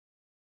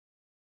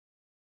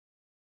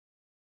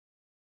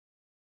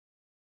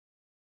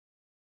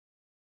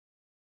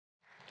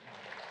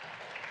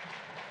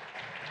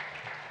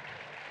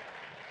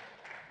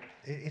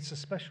It's a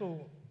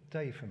special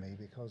day for me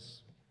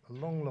because a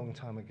long, long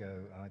time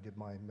ago I did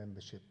my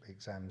membership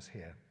exams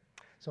here.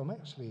 So I'm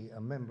actually a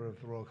member of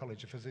the Royal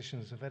College of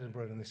Physicians of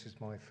Edinburgh, and this is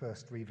my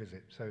first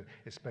revisit, so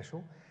it's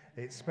special.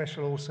 It's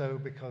special also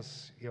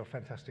because you're a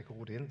fantastic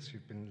audience.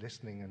 You've been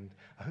listening, and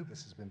I hope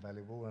this has been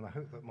valuable, and I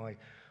hope that my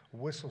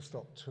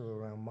whistle-stop tour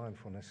around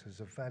mindfulness is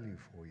of value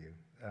for you.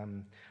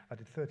 I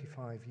did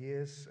 35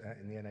 years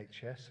in the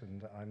NHS,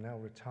 and I'm now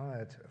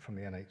retired from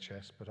the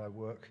NHS, but I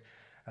work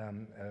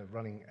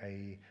running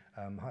a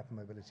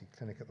hypermobility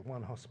clinic at the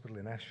One Hospital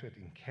in Ashford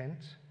in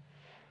Kent.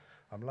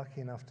 I'm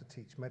lucky enough to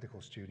teach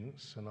medical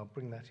students, and I'll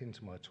bring that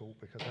into my talk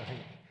because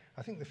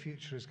I think the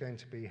future is going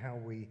to be how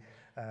we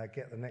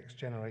get the next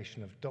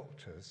generation of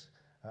doctors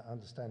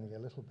understanding a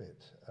little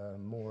bit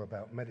more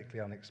about medically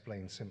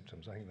unexplained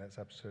symptoms. I think that's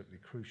absolutely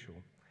crucial.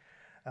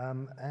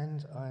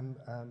 And I'm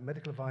a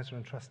medical advisor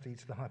and trustee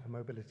to the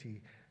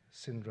Hypermobility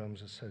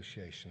Syndromes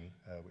Association,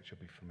 which you'll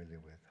be familiar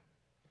with.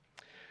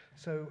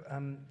 So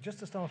just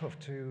to start off,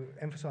 to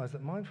emphasize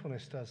that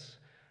mindfulness does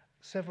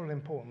several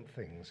important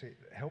things. It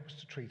helps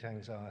to treat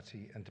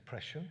anxiety and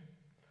depression,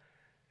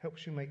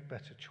 helps you make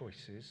better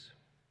choices,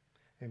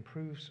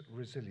 improves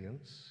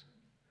resilience,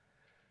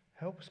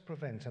 helps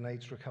prevent and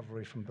aids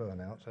recovery from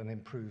burnout, and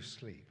improves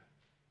sleep.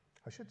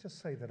 I should just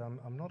say that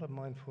I'm not a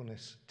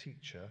mindfulness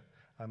teacher,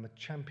 I'm a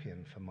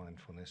champion for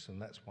mindfulness, and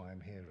that's why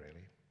I'm here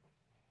really.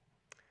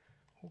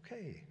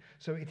 Okay,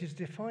 so it is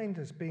defined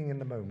as being in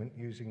the moment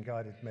using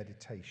guided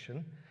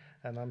meditation,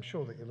 and I'm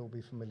sure that you'll all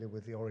be familiar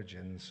with the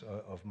origins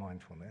of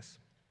mindfulness.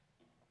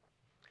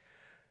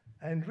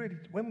 And really,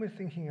 when we're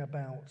thinking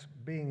about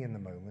being in the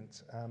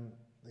moment,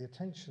 the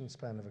attention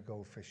span of a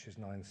goldfish is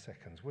 9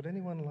 seconds. Would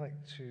anyone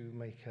like to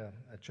make a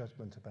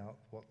judgment about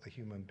what the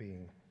human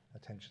being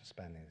attention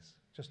span is?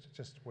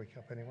 Just wake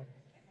up, anyone?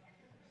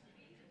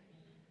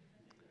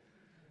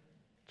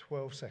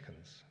 12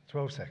 seconds.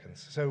 12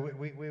 seconds. So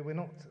we're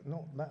not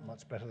that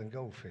much better than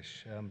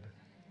goldfish.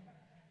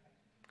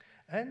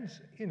 And,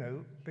 you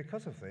know,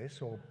 because of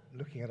this, or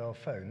looking at our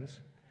phones,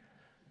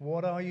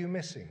 what are you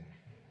missing?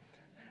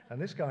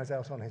 And this guy's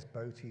out on his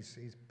boat, he's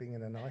being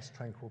in a nice,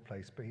 tranquil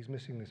place, but he's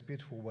missing this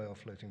beautiful whale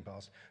floating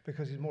past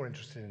because he's more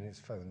interested in his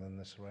phone than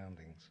the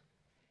surroundings.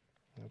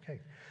 Okay,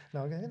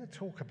 now I'm going to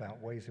talk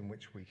about ways in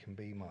which we can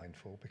be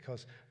mindful,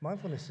 because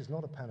mindfulness is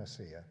not a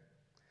panacea.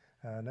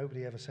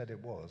 Nobody ever said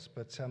it was,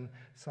 but some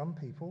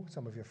people,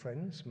 some of your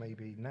friends, may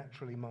be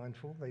naturally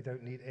mindful. They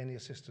don't need any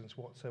assistance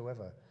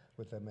whatsoever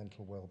with their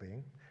mental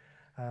well-being.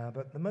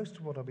 But the most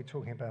of what I'll be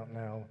talking about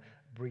now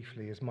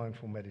briefly is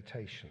mindful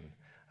meditation.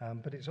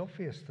 But it's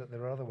obvious that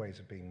there are other ways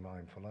of being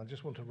mindful. I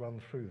just want to run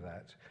through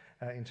that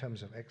in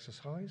terms of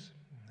exercise,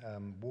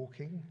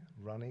 walking,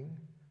 running,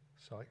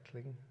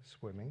 cycling,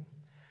 swimming.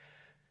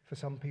 For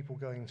some people,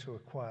 going to a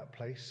quiet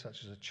place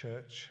such as a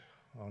church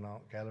or an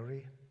art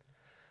gallery.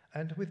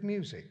 And with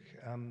music,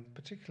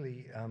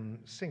 particularly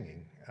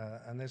singing,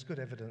 and there's good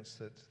evidence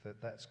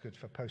that that's good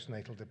for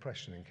postnatal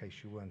depression, in case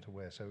you weren't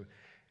aware. So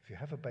if you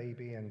have a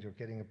baby and you're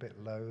getting a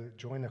bit low,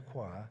 join a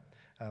choir.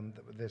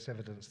 There's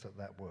evidence that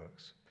that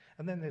works.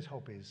 And then there's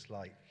hobbies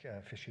like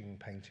fishing,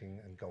 painting,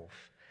 and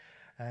golf.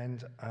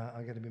 And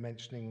I'm going to be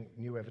mentioning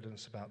new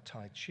evidence about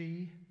Tai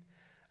Chi.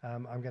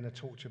 I'm going to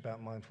talk to you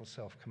about mindful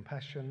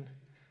self-compassion.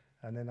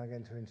 And then I'm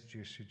going to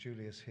introduce you,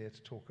 Julia's here,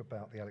 to talk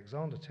about the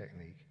Alexander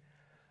technique.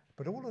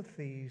 But all of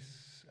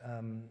these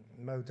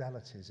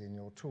modalities in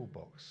your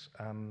toolbox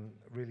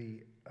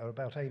really are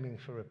about aiming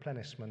for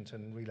replenishment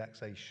and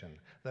relaxation.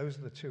 Those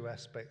are the two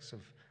aspects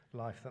of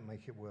life that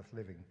make it worth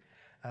living.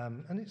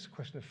 And it's a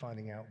question of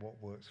finding out what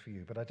works for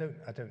you. But I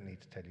don't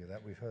need to tell you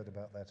that. We've heard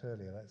about that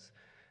earlier.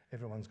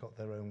 Everyone's got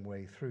their own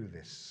way through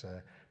this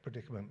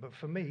predicament. But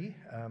for me,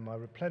 my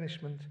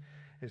replenishment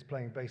is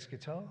playing bass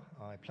guitar.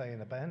 I play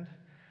in a band.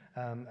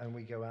 And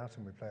we go out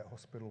and we play at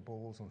hospital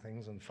balls and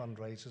things and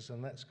fundraisers,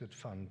 and that's good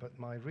fun. But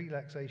my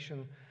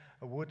relaxation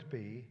would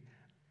be,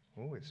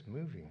 oh, it's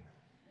moving.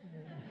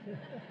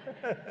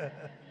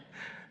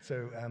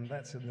 So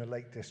that's in the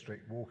Lake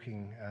District,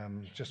 walking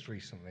just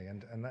recently,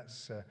 and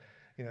that's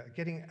you know,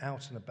 getting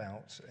out and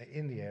about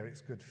in the air.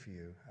 It's good for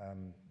you,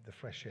 the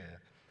fresh air.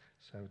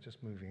 So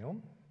just moving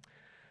on.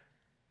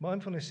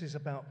 Mindfulness is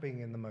about being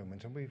in the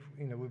moment, and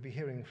we'll be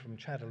hearing from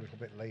Chad a little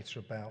bit later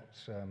about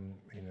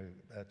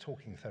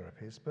talking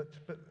therapies.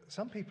 But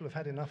some people have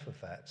had enough of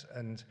that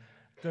and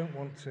don't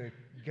want to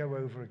go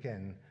over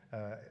again,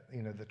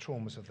 the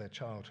traumas of their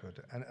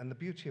childhood. And the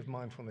beauty of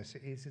mindfulness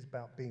is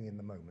about being in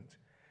the moment.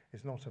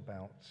 It's not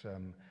about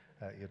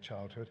your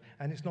childhood,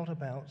 and it's not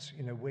about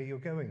where you're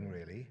going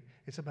really.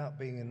 It's about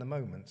being in the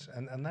moment,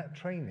 and that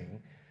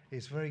training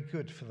is very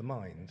good for the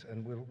mind,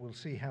 and we'll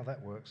see how that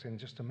works in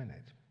just a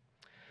minute.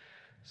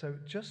 So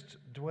just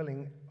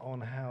dwelling on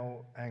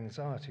how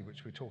anxiety,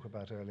 which we talked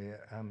about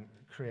earlier,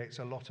 creates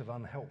a lot of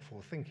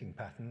unhelpful thinking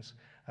patterns,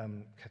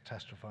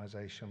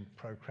 catastrophization,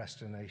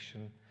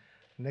 procrastination,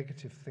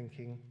 negative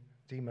thinking,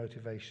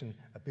 demotivation,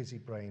 a busy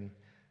brain.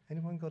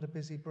 Anyone got a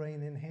busy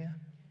brain in here?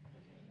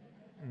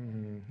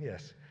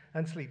 Yes,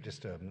 and sleep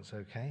disturbance,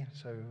 okay.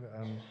 So,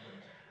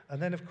 and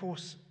then of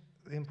course,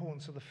 the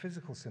importance of the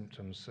physical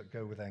symptoms that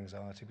go with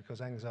anxiety,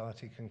 because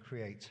anxiety can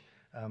create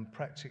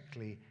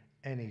practically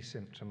any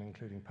symptom,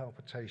 including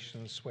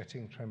palpitations,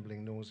 sweating,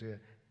 trembling, nausea,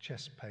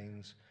 chest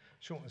pains,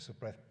 shortness of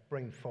breath,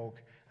 brain fog,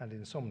 and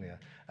insomnia.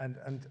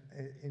 And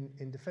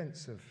in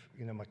defense of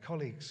my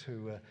colleagues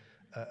who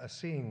are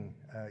seeing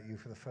you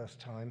for the first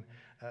time,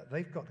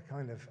 they've got to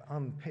kind of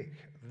unpick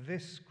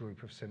this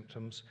group of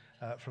symptoms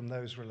from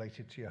those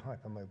related to your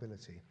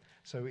hypermobility.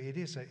 So it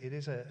is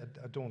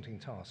a daunting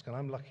task, and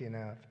I'm lucky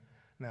enough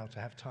now to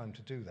have time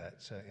to do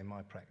that in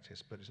my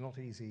practice, but it's not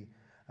easy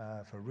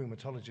for a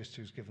rheumatologist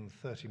who's given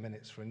 30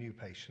 minutes for a new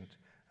patient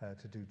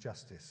to do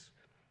justice.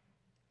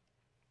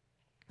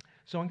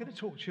 So I'm going to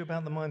talk to you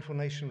about the Mindful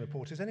Nation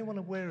report. Is anyone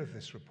aware of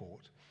this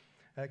report?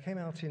 It came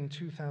out in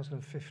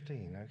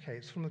 2015. Okay,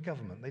 it's from the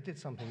government. They did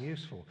something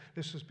useful.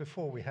 This was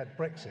before we had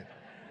Brexit.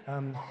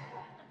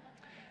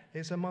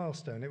 It's a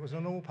milestone. It was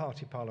an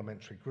all-party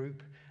parliamentary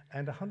group,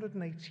 and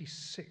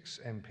 186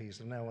 MPs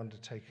have now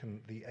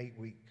undertaken the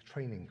 8-week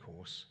training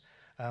course.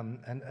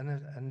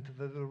 And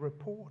the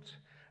report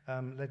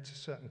led to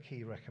certain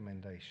key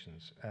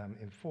recommendations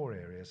in 4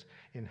 areas.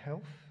 In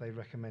health, they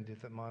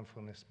recommended that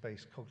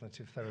mindfulness-based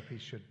cognitive therapy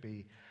should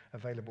be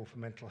available for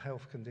mental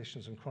health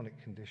conditions and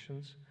chronic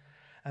conditions,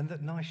 and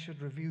that NICE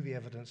should review the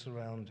evidence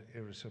around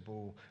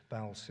irritable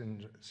bowel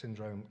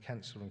syndrome,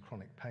 cancer, and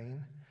chronic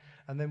pain.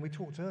 And then we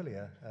talked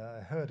earlier,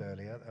 heard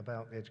earlier,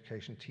 about the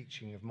education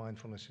teaching of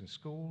mindfulness in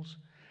schools,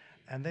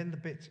 and then the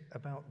bit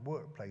about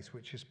workplace,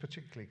 which is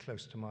particularly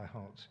close to my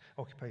heart,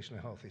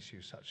 occupational health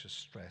issues such as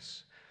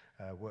stress,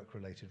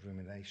 work-related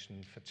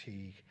rumination,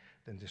 fatigue,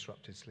 and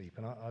disrupted sleep.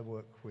 And I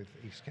work with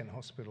East Kent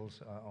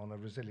Hospitals on a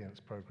resilience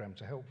program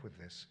to help with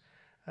this,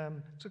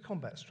 to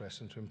combat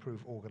stress and to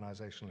improve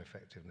organizational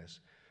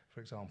effectiveness.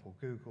 For example,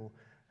 Google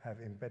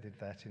have embedded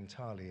that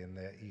entirely in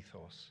their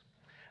ethos.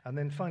 And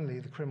then finally,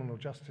 the criminal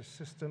justice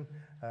system.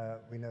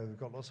 We know we've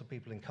got lots of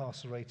people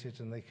incarcerated,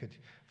 and they could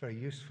very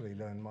usefully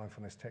learn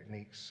mindfulness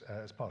techniques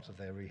as part of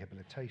their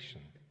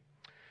rehabilitation.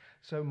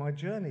 So my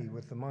journey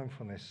with the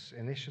Mindfulness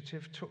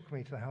Initiative took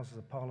me to the Houses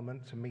of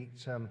Parliament to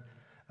meet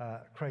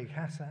Craig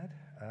Hassad.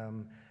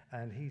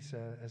 And he's,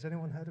 has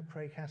anyone heard of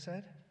Craig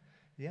Hassad?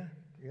 Yeah,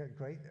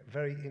 great,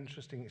 very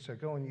interesting. So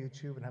go on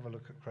YouTube and have a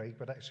look at Craig,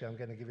 but actually I'm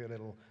going to give you a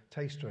little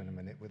taster in a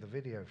minute with a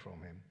video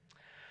from him.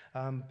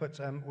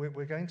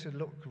 We're going to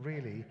look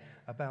really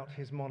about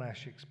his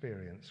Monash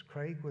experience.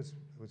 Craig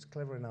was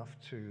clever enough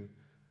to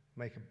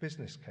make a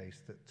business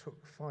case that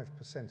took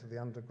 5% of the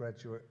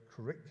undergraduate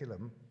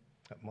curriculum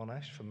at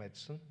Monash for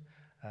medicine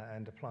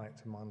and apply it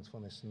to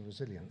mindfulness and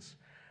resilience.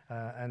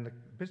 And the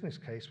business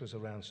case was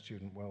around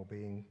student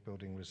well-being,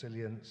 building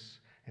resilience,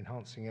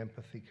 enhancing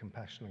empathy,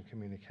 compassion and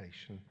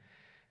communication,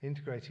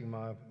 integrating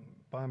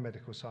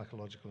biomedical,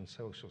 psychological and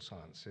social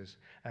sciences,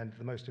 and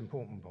the most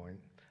important point,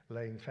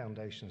 laying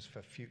foundations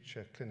for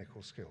future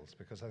clinical skills,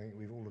 because I think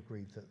we've all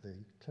agreed that the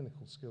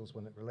clinical skills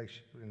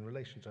in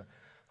relation to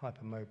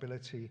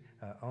hypermobility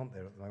aren't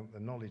there at the moment. The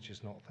knowledge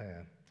is not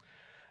there.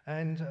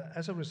 And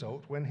as a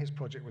result, when his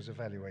project was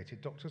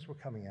evaluated, doctors were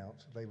coming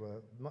out. They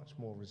were much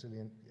more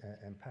resilient,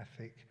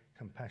 empathic,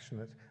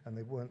 compassionate, and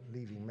they weren't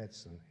leaving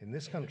medicine. In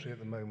this country at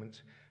the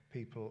moment,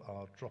 people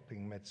are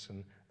dropping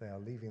medicine. They are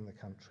leaving the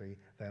country.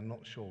 They are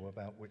not sure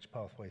about which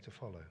pathway to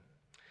follow.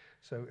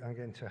 So I'm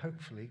going to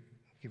hopefully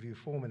give you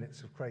 4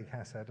 minutes of Craig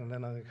Hassad, and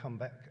then I'm going to come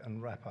back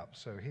and wrap up.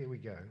 So here we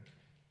go.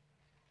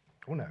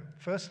 Oh no,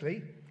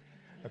 firstly,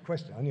 a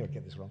question. I knew I'd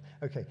get this wrong.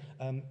 Okay.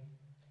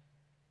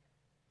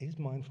 Is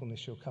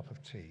mindfulness your cup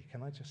of tea?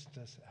 Can I just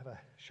have a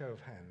show of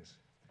hands?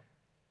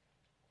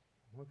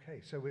 Okay,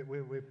 so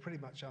we're pretty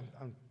much,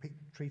 I'm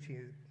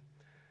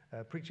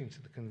preaching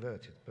to the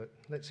converted, but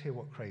let's hear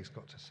what Craig's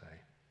got to say.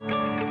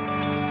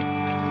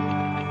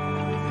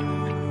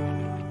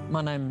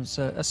 My name's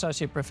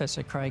Associate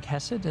Professor Craig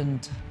Hassad,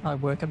 and I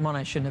work at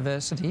Monash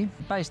University,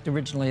 based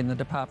originally in the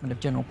Department of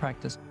General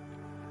Practice.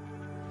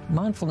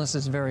 Mindfulness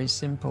is very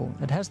simple.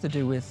 It has to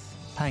do with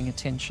paying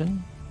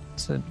attention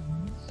to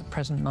the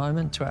present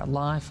moment, to our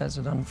life as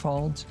it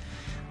unfolds,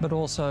 but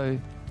also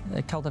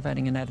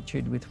cultivating an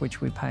attitude with which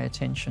we pay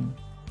attention.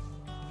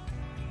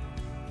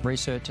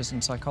 Researchers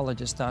and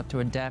psychologists start to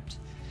adapt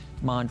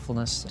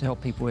mindfulness to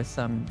help people with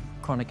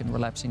chronic and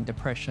relapsing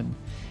depression.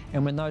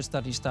 And when those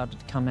studies started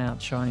to come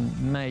out showing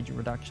major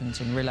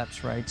reductions in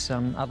relapse rates,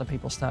 other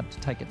people started to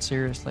take it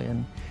seriously.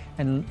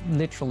 And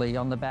literally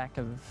on the back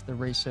of the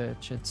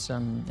research, it's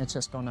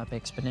just gone up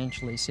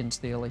exponentially since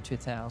the early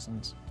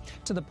 2000s.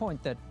 To the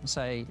point that,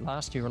 say,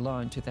 last year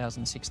alone,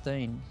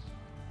 2016,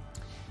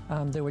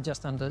 there were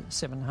just under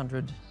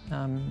 700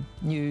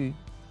 new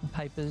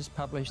papers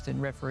published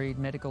in refereed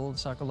medical,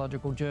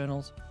 psychological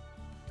journals.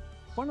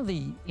 One of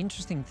the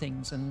interesting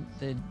things and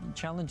the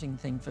challenging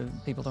thing for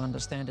people to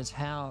understand is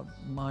how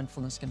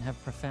mindfulness can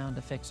have profound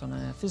effects on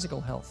our physical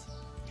health.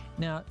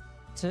 Now,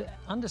 to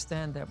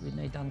understand that, we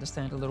need to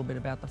understand a little bit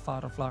about the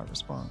fight or flight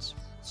response.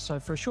 So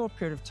for a short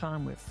period of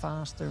time, we're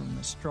faster and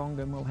we're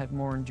stronger and we'll have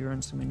more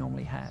endurance than we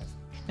normally have.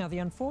 Now, the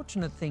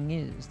unfortunate thing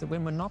is that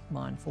when we're not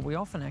mindful, we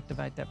often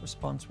activate that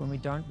response when we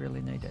don't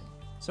really need it.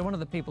 So one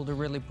of the people to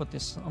really put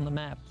this on the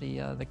map,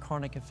 the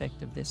chronic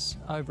effect of this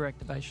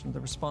overactivation of the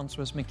response,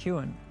 was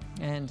McEwen,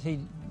 and he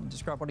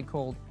described what he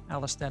called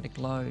allostatic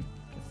load,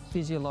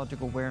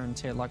 physiological wear and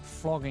tear, like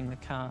flogging the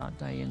car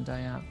day in,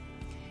 day out.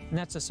 And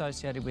that's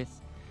associated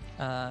with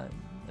a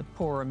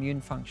poor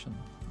immune function.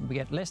 We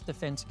get less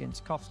defense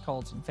against coughs,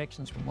 colds,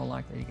 infections. We're more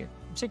likely to get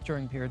sick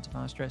during periods of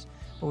high stress,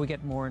 or we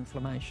get more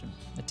inflammation.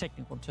 The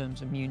technical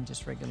term's immune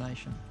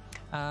dysregulation.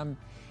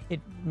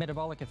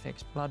 Metabolic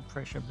effects, blood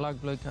pressure,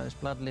 blood glucose,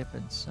 blood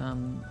lipids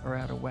are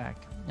out of whack.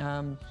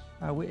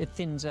 It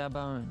thins our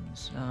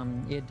bones.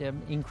 It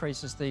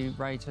increases the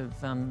rate of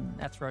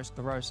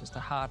atherosclerosis, the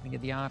hardening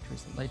of the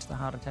arteries that leads to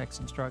heart attacks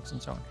and strokes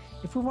and so on.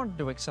 If we wanted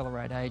to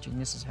accelerate aging,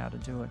 this is how to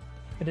do it.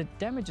 But it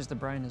damages the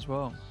brain as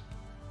well.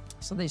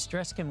 So these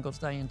stress chemicals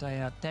day in,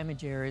 day out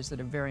damage areas that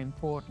are very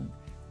important,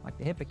 like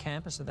the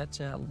hippocampus, so that's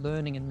our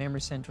learning and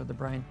memory center of the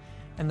brain,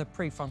 and the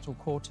prefrontal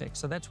cortex,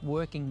 so that's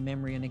working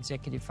memory and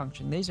executive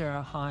function. These are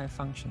our higher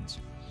functions.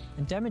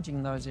 And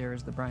damaging those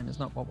areas of the brain is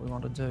not what we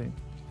want to do.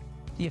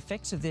 The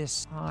effects of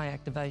this high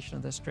activation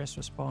of the stress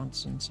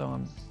response and so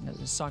on,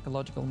 the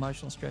psychological,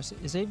 emotional stress,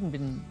 has even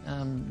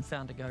been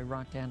found to go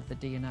right down to the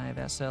DNA of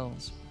our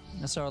cells.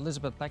 So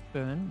Elizabeth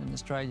Blackburn, an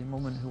Australian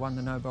woman who won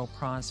the Nobel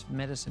Prize for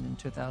Medicine in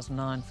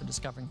 2009 for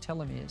discovering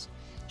telomeres,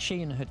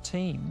 she and her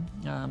team,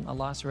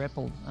 Elisa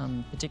Epel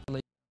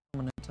particularly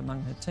prominent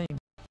among her team,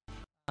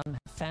 have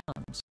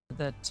found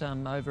that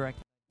overactivating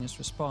this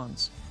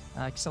response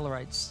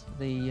accelerates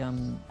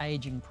the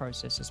aging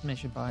process as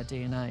measured by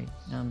DNA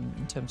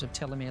in terms of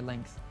telomere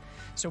length.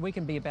 So we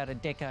can be about a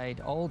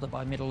decade older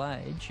by middle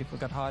age if we've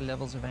got high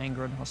levels of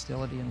anger and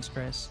hostility and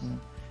stress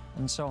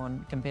and so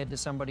on, compared to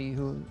somebody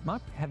who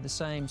might have the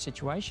same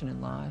situation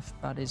in life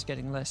but is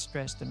getting less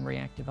stressed and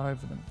reactive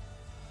over them.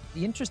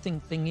 The interesting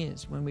thing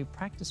is, when we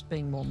practice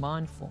being more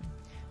mindful,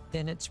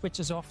 then it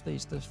switches off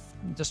these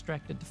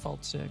distracted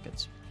default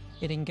circuits.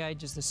 It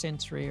engages the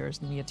sensory areas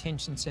and the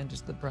attention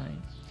centers of the brain.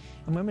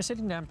 And when we're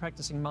sitting down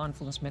practicing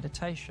mindfulness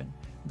meditation,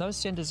 those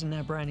centers in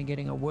our brain are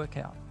getting a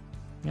workout.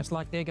 It's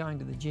like they're going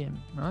to the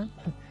gym, right?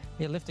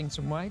 They're lifting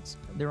some weights,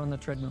 they're on the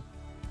treadmill.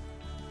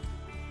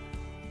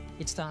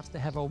 It starts to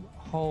have a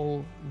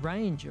whole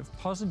range of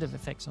positive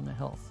effects on our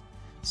health.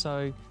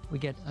 So we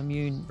get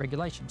immune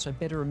regulation, so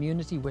better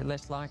immunity, we're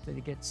less likely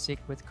to get sick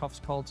with coughs,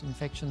 colds,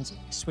 infections,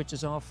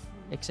 switches off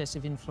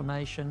excessive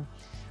inflammation,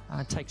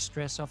 takes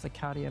stress off the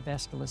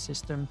cardiovascular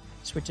system,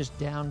 switches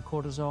down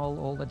cortisol,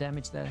 all the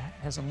damage that it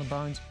has on the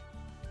bones.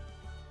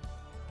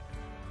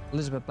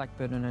 Elizabeth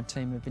Blackburn and her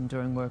team have been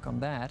doing work on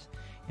that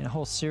in a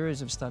whole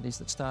series of studies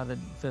that started,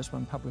 the first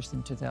one published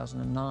in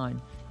 2009,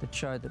 that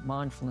showed that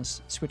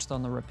mindfulness switched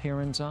on the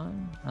repair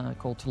enzyme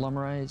called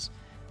telomerase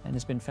and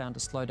has been found to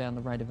slow down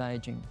the rate of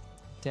aging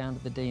down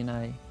to the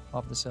DNA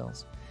of the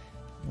cells.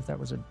 If that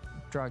was a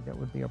drug, that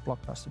would be a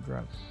blockbuster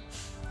drug.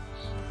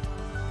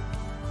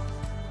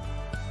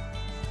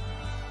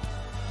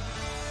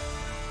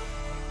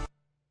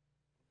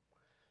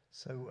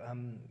 So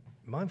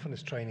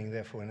mindfulness training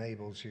therefore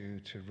enables you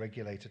to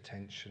regulate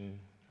attention,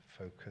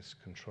 focus,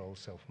 control,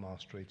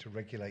 self-mastery, to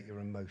regulate your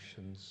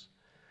emotions,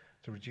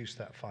 to reduce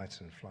that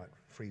fight and flight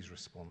freeze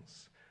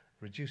response,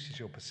 reduces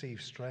your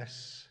perceived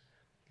stress,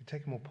 you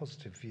take a more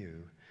positive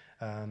view,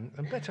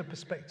 and better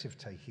perspective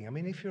taking. I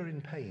mean, if you're in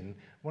pain,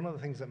 one of the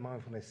things that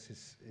mindfulness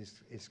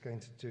is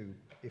going to do,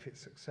 if it's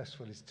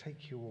successful, is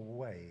take you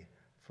away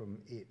from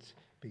it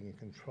being in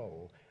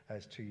control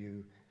as to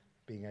you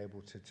being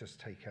able to just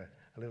take a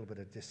little bit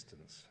of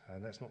distance.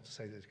 And that's not to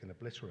say that it's going to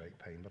obliterate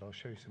pain, but I'll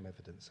show you some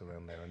evidence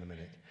around there in a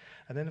minute.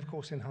 And then, of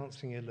course,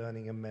 enhancing your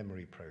learning and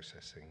memory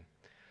processing.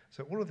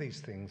 So all of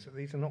these things,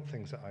 these are not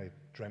things that I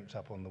dreamt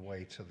up on the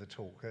way to the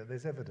talk.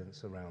 There's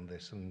evidence around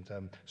this, and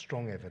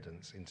strong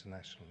evidence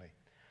internationally.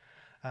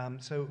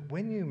 So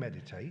when you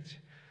meditate,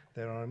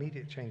 there are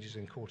immediate changes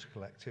in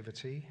cortical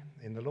activity,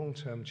 in the long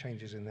term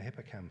changes in the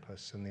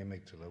hippocampus and the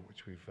amygdala,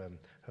 which we've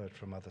heard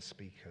from other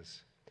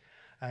speakers.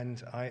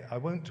 And I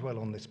won't dwell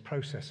on this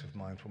process of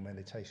mindful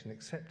meditation,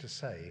 except to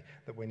say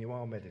that when you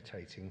are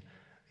meditating,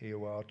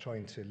 you are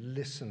trying to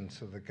listen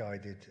to the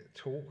guided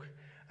talk,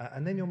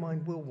 and then your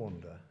mind will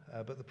wander.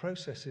 But the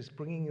process is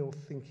bringing your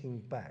thinking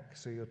back,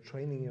 so you're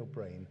training your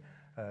brain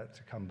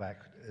to come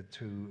back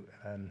to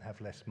have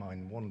less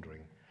mind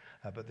wandering.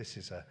 But this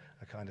is a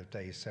kind of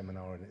day's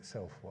seminar in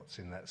itself, what's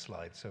in that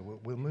slide, so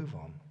we'll move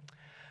on.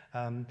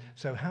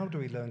 So how do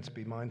we learn to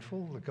be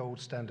mindful? The gold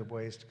standard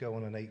way is to go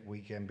on an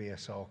 8-week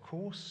MBSR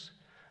course,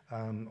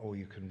 or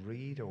you can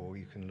read, or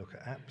you can look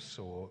at apps,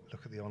 or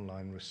look at the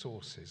online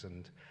resources.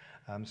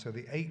 And so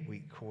the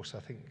 8-week course,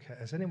 I think,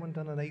 has anyone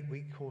done an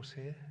 8-week course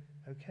here?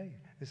 Okay,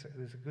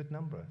 there's a good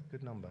number,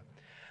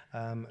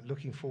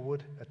 looking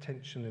forward,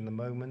 attention in the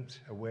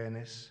moment,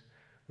 awareness.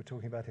 We're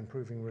talking about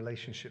improving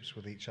relationships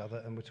with each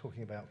other, and we're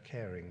talking about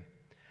caring.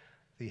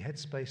 The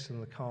Headspace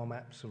and the Calm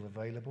apps are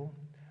available.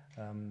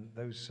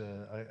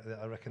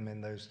 I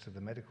recommend those to the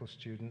medical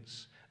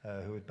students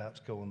who are about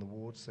to go on the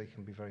wards. They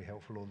can be very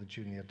helpful, or the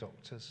junior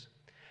doctors.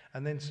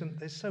 And then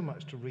there's so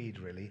much to read,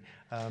 really.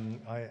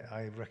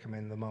 I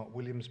recommend the Mark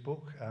Williams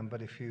book,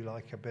 but if you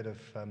like a bit of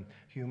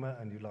humour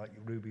and you like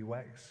Ruby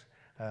Wax,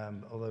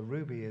 although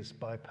Ruby is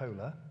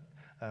bipolar,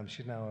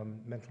 she's now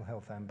a mental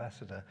health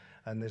ambassador,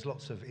 and there's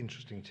lots of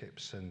interesting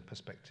tips and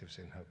perspectives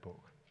in her book.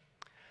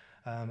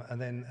 And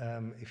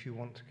then if you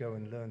want to go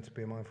and learn to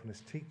be a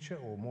mindfulness teacher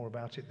or more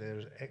about it,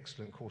 there's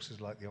excellent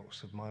courses like the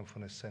Oxford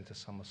Mindfulness Centre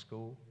Summer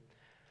School.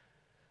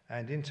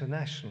 And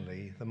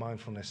internationally, the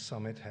Mindfulness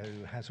Summit,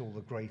 who has all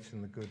the great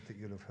and the good that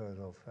you'll have heard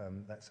of.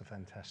 That's a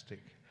fantastic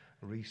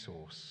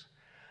resource.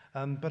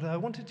 But I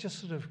wanted to just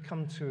sort of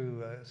come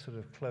to sort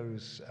of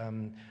close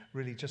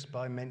really just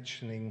by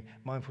mentioning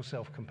mindful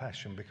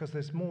self-compassion, because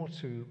there's more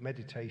to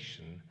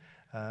meditation.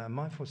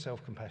 Mindful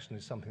self-compassion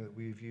is something that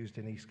we've used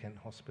in East Kent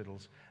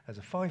hospitals as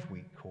a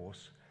 5-week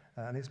course,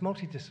 and it's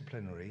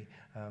multidisciplinary,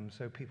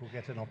 so people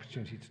get an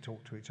opportunity to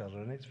talk to each other,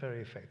 and it's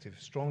very effective,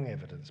 strong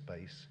evidence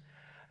base.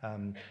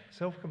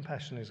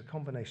 Self-compassion is a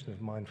combination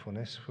of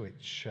mindfulness,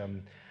 which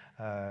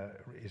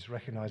is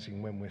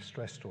recognizing when we're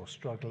stressed or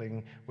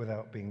struggling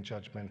without being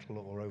judgmental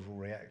or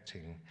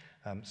overreacting.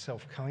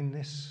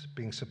 Self-kindness,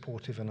 being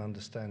supportive and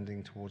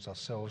understanding towards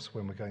ourselves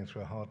when we're going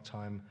through a hard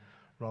time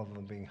rather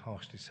than being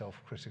harshly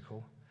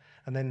self-critical.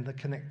 And then the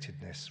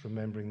connectedness,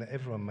 remembering that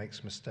everyone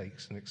makes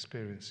mistakes and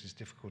experiences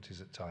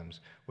difficulties at times.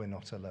 We're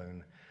not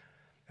alone.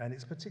 And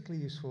it's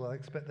particularly useful, I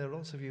expect there are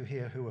lots of you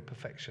here who are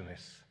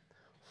perfectionists,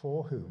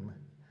 for whom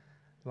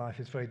life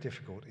is very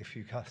difficult if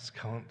you just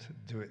can't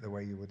do it the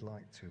way you would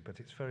like to, but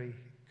it's very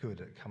good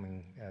at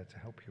coming to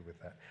help you with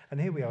that. And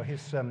here we are,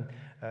 here's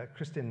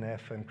Kristin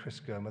Neff and Chris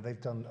Germer.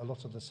 They've done a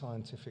lot of the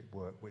scientific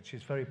work, which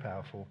is very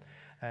powerful.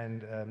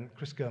 And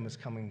Chris Germer's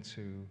coming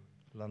to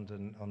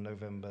London on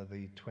November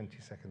the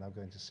 22nd. I'm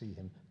going to see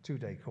him.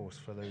 2-day course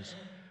for those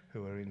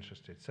who are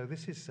interested. So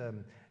this is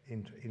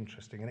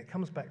interesting. And it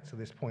comes back to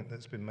this point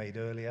that's been made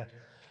earlier.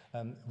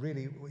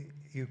 Really,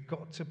 you've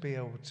got to be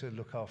able to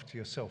look after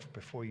yourself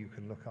before you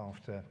can look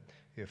after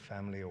your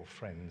family or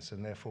friends,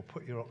 and therefore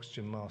put your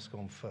oxygen mask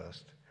on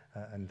first.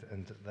 And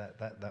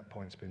that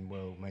point's been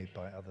well made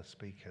by other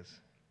speakers.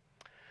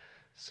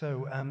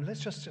 So let's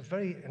just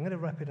I'm going to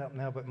wrap it up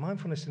now, but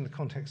mindfulness in the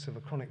context of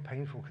a chronic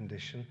painful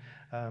condition,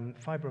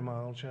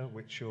 fibromyalgia,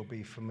 which you'll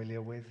be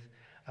familiar with.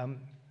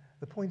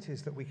 The point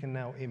is that we can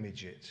now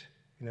image it.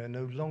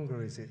 No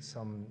longer is it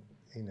some,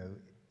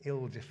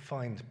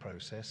 ill-defined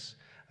process.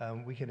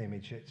 We can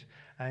image it,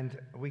 and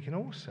we can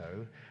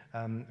also,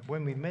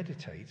 when we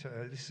meditate,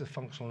 this is a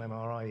functional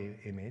MRI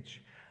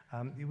image,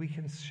 we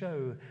can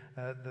show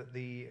that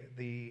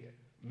the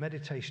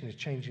meditation is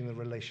changing the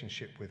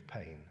relationship with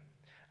pain.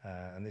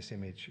 And this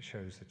image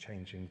shows the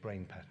change in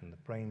brain pattern. The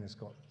brain has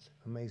got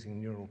amazing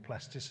neural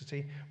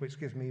plasticity, which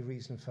gives me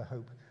reason for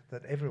hope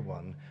that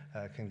everyone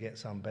can get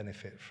some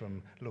benefit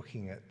from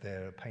looking at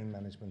their pain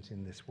management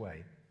in this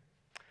way.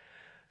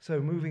 So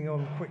moving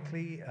on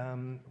quickly,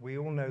 we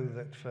all know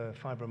that for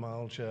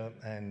fibromyalgia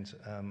and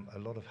a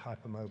lot of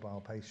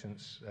hypermobile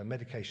patients,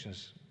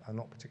 medications are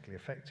not particularly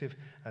effective,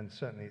 and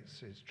certainly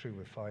it's true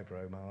with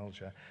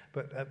fibromyalgia.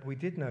 But we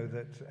did know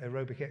that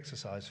aerobic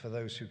exercise for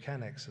those who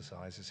can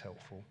exercise is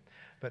helpful.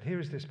 But here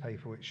is this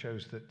paper which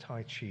shows that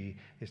Tai Chi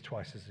is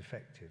twice as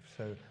effective.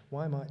 So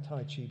why might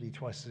Tai Chi be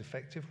twice as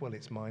effective? Well,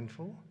 it's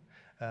mindful.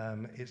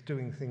 It's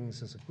doing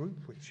things as a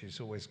group, which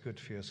is always good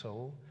for your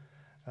soul.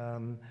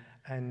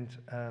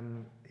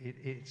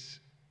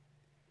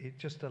 It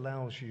just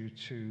allows you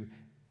to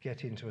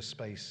get into a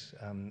space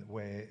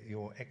where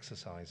you're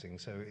exercising,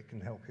 so it can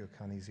help your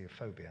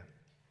kinesiophobia.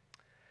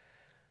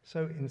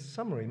 So in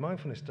summary,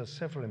 mindfulness does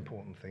several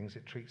important things.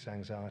 It treats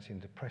anxiety and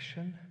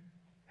depression,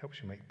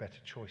 helps you make better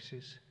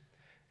choices,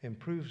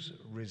 improves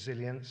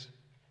resilience,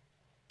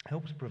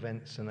 helps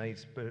prevent and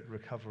aids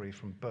recovery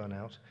from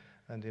burnout,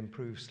 and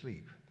improves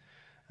sleep.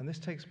 And this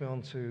takes me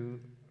on to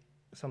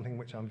something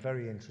which I'm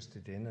very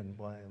interested in, and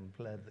why I'm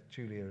glad that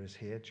Julia is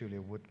here,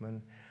 Julia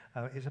Woodman,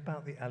 is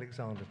about the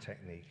Alexander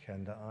technique.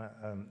 And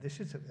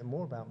this is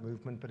more about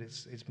movement, but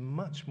it's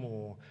much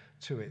more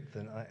to it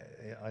than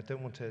I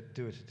don't want to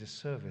do it a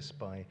disservice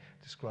by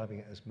describing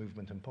it as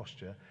movement and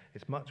posture.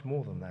 It's much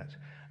more than that.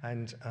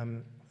 And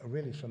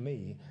really for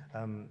me,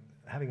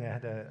 having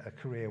had a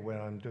career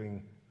where I'm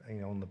doing,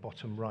 on the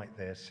bottom right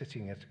there,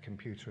 sitting at a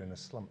computer in a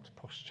slumped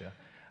posture,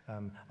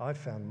 I've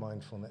found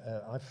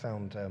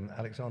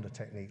Alexander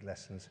technique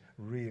lessons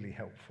really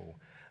helpful.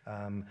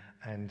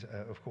 And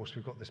of course,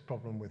 we've got this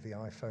problem with the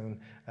iPhone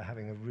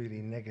having a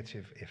really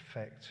negative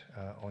effect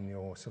on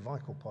your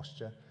cervical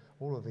posture.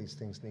 All of these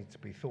things need to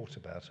be thought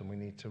about, and we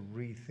need to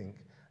rethink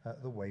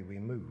the way we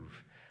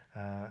move.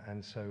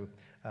 And so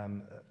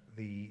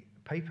the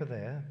paper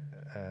there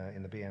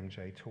in the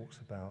BMJ talks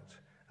about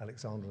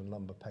Alexander and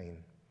lumbar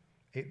pain.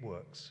 It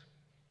works.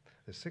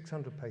 There's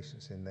 600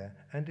 patients in there,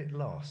 and it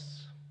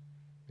lasts.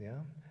 Yeah?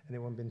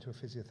 Anyone been to a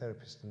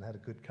physiotherapist and had a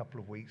good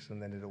couple of weeks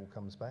and then it all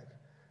comes back?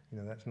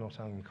 That's not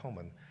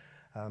uncommon.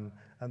 And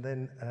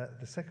then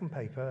the second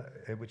paper,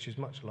 which is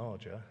much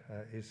larger,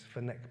 is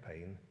for neck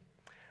pain.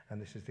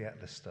 and this is the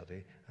Atlas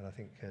study, and I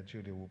think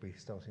Julia will be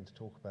starting to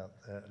talk about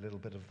a little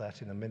bit of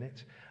that in a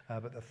minute.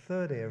 But the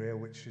third area,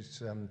 which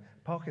is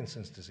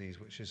Parkinson's disease,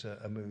 which is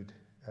a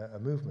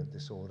movement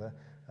disorder,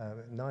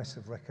 NICE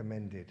have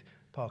recommended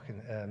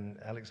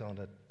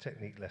Alexander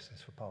technique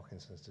lessons for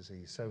Parkinson's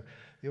disease. So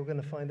you're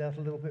going to find out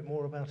a little bit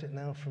more about it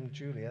now from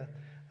Julia,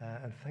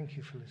 and thank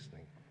you for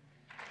listening.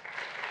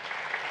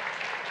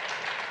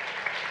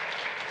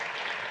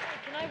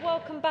 Can I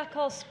welcome back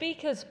our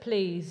speakers,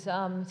 please?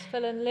 It's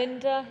Phil and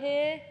Linda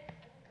here.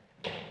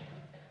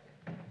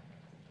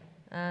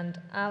 And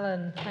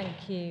Alan,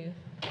 thank you.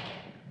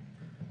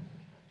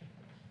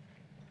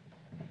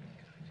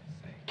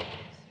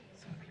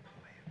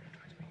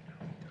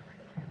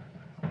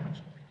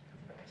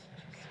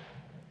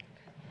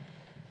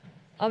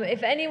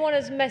 If anyone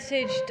has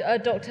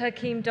messaged Dr.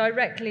 Hakim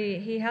directly,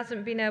 he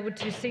hasn't been able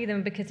to see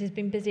them because he's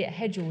been busy at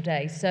Hedge all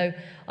day. So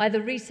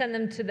either resend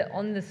them to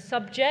on the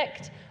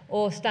subject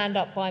or stand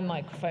up by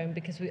microphone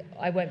because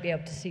I won't be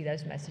able to see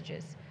those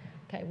messages.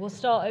 Okay, we'll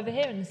start over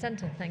here in the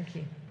centre. Thank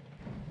you.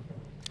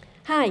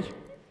 Hi.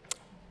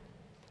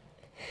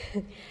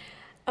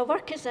 I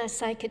work as a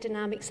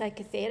psychodynamic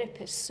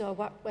psychotherapist, so I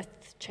work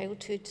with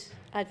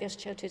adverse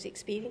childhood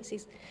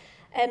experiences.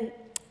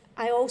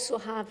 I also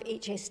have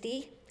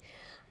HSD.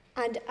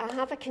 And I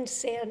have a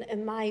concern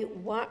in my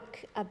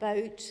work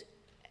about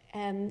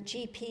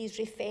GPs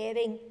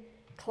referring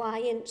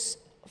clients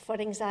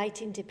for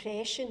anxiety and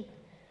depression.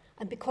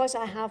 And because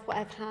I have what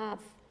I have,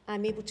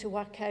 I'm able to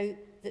work out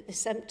that the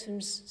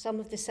symptoms, some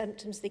of the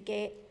symptoms they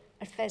get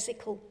are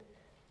physical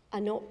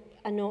and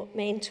not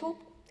mental.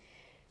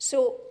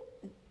 So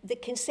the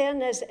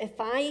concern is if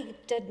I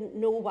didn't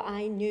know what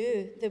I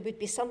knew, there would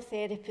be some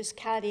therapists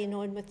carrying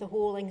on with the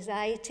whole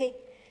anxiety.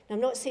 I'm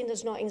not saying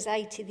there's not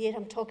anxiety there,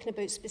 I'm talking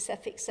about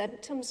specific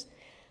symptoms.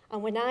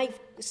 And when I've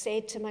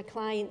said to my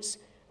clients,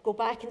 go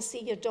back and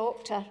see your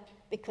doctor,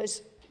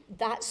 because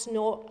that's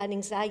not an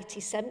anxiety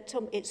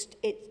symptom.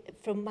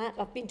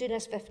 I've been doing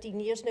this 15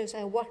 years now, so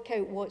I work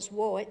out what's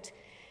what.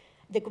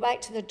 They go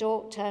back to the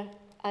doctor,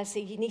 I say,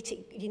 you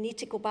need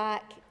to go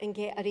back and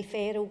get a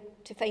referral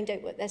to find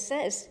out what this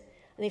is.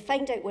 And they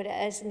find out what it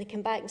is, and they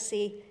come back and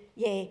say,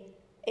 yeah,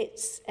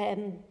 it's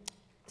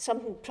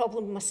some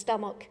problem with my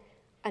stomach,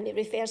 and it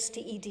refers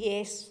to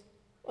EDS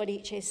or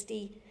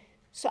HSD.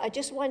 So I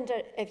just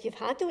wonder if you've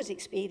had those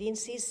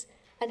experiences,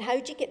 and how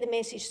do you get the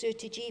message through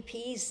to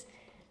GPs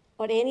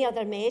or any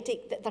other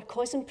medic that they're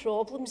causing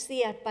problems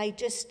there by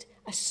just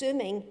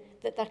assuming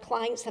that their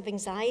clients have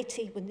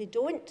anxiety when they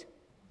don't?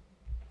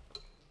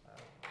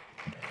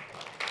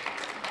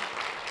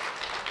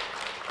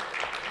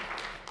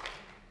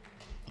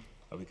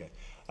 There we go.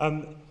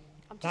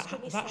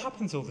 That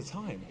happens all the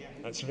time,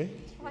 actually.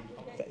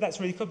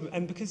 That's really common,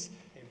 and because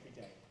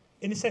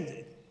in a sense,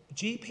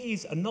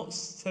 GPs are not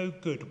so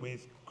good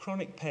with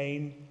chronic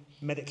pain,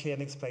 medically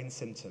unexplained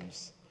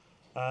symptoms.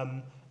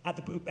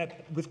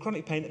 With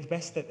chronic pain, the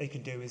best that they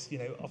can do is,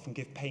 often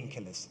give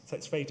painkillers. So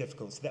it's very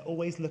difficult. So they're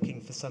always looking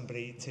for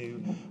somebody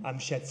to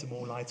shed some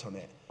more light on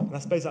it. And I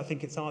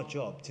think it's our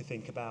job to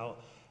think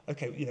about,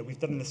 okay, we've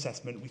done an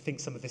assessment, we think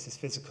some of this is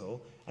physical,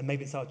 and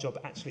maybe it's our job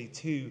actually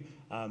to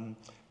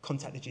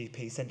contact the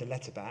GP, send a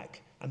letter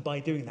back, and by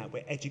doing that,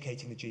 we're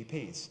educating the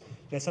GPs.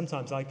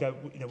 Sometimes I go,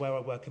 where I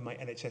work in my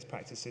NHS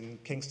practice in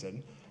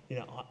Kingston,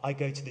 I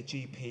go to the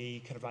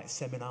GP kind of like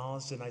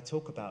seminars, and I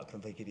talk about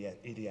kind of like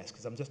EDS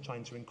because I'm just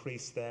trying to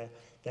increase their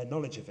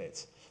knowledge of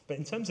it. But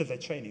in terms of their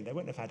training, they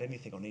wouldn't have had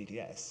anything on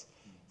EDS.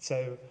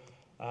 So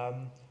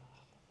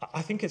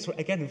I think it's,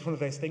 again, it's one of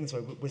those things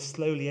where we're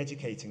slowly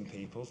educating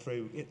people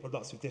through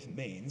lots of different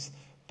means,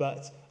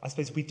 but I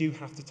suppose we do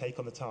have to take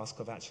on the task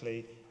of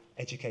actually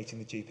educating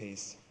the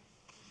GPs.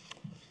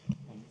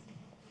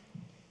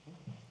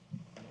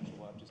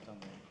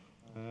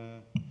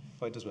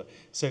 It does work.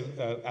 So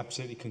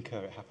absolutely concur.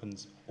 It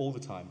happens all the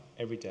time,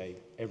 every day,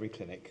 every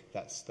clinic.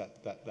 That's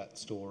that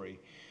story.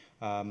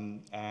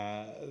 And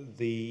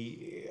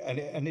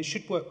it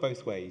should work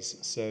both ways.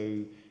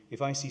 So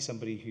if I see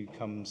somebody who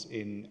comes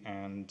in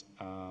and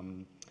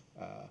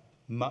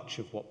much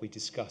of what we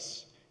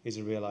discuss is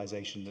a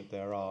realization that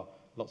there are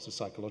lots of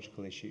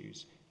psychological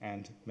issues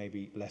and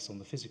maybe less on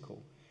the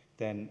physical,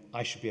 then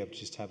I should be able to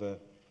just have a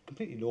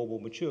completely normal,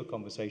 mature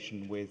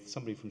conversation with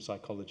somebody from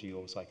psychology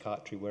or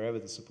psychiatry, wherever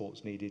the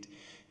support's needed,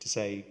 to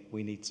say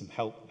we need some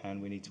help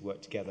and we need to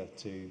work together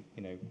to,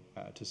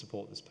 to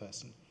support this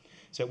person.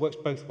 So it works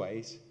both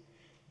ways.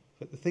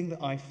 But the thing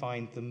that I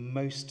find the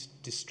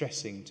most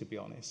distressing, to be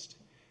honest,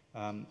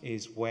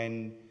 is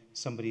when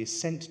somebody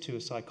is sent to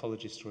a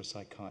psychologist or a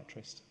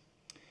psychiatrist,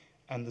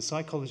 and the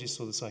psychologist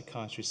or the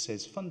psychiatrist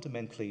says,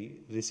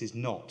 fundamentally, this is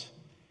not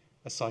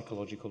a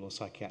psychological or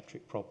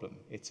psychiatric problem,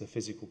 it's a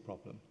physical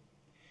problem.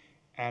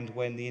 And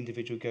when the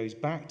individual goes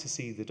back to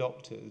see the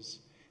doctors,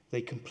 they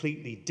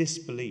completely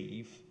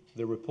disbelieve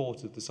the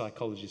report of the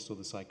psychologist or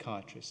the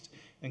psychiatrist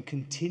and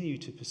continue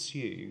to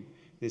pursue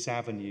this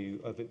avenue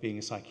of it being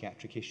a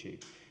psychiatric issue.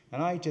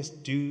 And I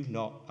just do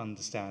not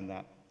understand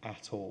that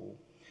at all.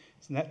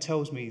 And that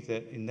tells me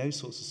that in those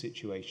sorts of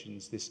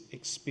situations, this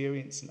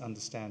experience and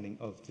understanding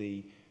of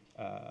the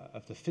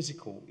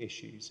physical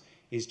issues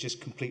is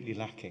just completely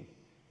lacking.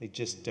 They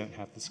just don't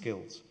have the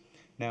skills.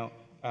 Now,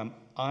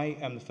 I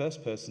am the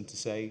first person to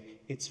say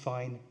it's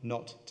fine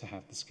not to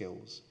have the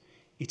skills.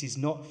 It is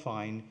not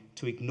fine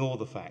to ignore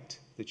the fact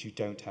that you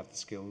don't have the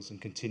skills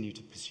and continue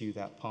to pursue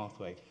that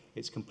pathway.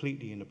 It's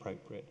completely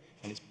inappropriate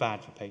and it's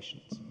bad for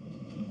patients.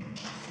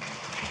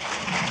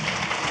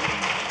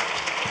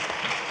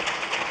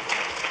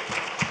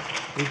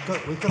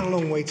 We've got a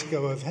long way to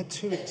go. I've had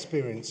 2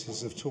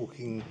 experiences of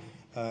talking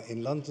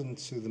in London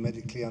to the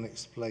Medically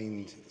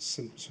Unexplained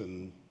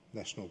Symptom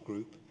National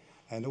Group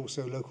and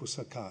also local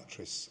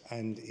psychiatrists.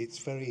 And it's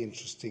very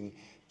interesting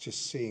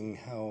just seeing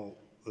how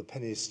the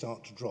pennies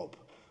start to drop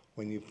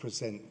when you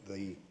present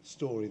the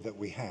story that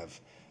we have.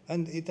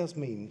 And it does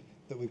mean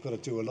that we've got to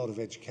do a lot of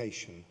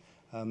education.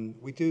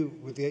 We do,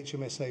 with the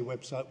HMSA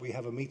website, we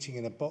have a meeting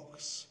in a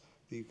box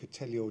that you could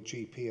tell your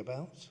GP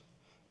about,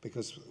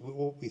 because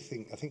what we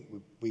think, I think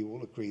we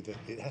all agree that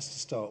it has to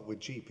start with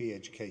GP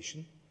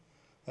education.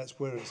 That's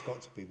where it's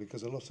got to be,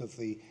 because a lot of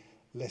the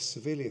less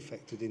severely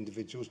affected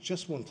individuals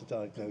just want a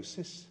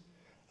diagnosis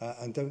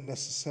and don't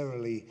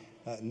necessarily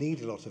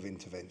need a lot of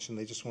intervention.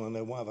 They just want to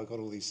know, why have I got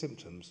all these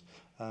symptoms?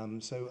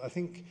 So I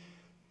think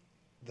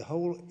the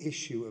whole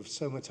issue of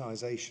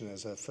somatization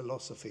as a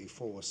philosophy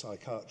for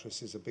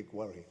psychiatrists is a big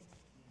worry.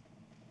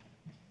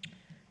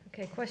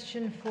 Okay,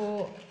 question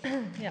for,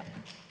 yeah.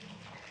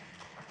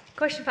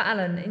 Question for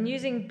Alan. In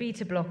using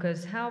beta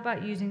blockers, how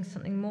about using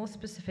something more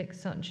specific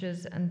such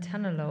as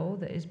antenolol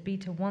that is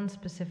beta-1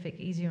 specific,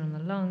 easier on the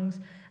lungs,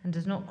 and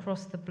does not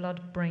cross the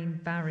blood-brain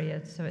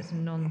barrier, so it's a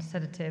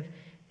non-sedative?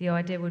 The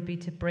idea would be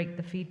to break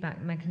the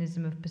feedback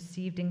mechanism of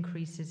perceived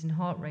increases in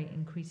heart rate,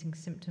 increasing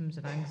symptoms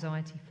of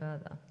anxiety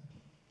further.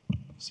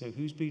 So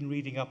who's been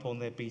reading up on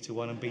their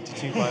beta-1 and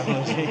beta-2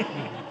 biology?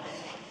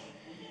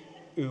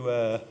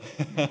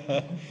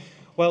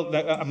 Well, no,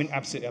 I mean,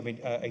 absolutely. I mean,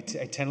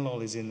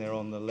 atenolol is in there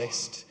on the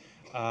list.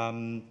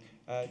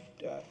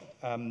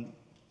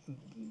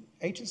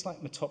 Agents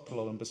like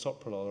metoprolol and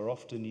bisoprolol are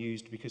often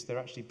used because they're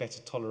actually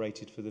better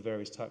tolerated for the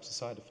various types of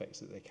side effects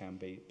that they can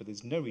be. But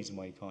there's no reason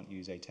why you can't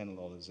use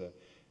atenolol as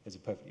a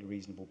perfectly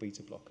reasonable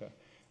beta blocker.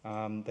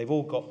 They've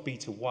all got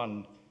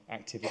beta-1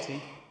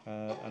 activity,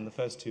 and the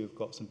first 2 have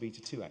got some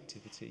beta-2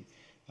 activity.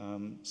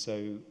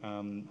 So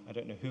I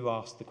don't know who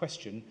asked the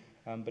question,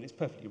 but it's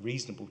perfectly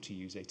reasonable to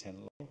use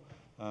atenolol.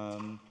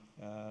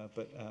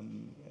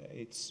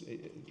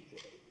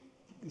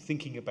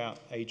 Thinking about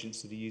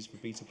agents that are used for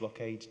beta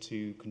blockade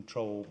to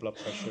control blood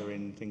pressure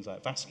in things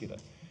like vascular,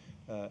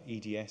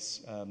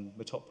 EDS,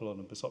 metoprolol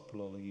and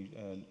bisoprolol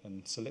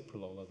and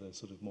celiprolol are the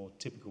sort of more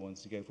typical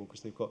ones to go for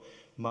because they've got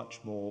much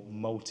more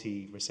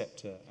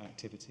multi-receptor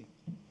activity.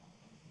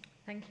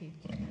 Thank you.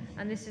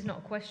 And this is not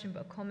a question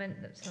but a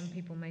comment that some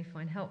people may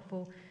find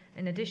helpful.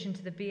 In addition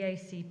to the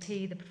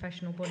BACP, the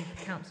professional body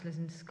for counsellors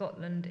in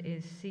Scotland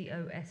is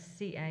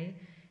COSCA,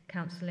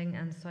 Counselling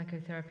and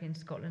Psychotherapy in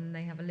Scotland, and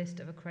they have a list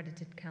of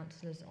accredited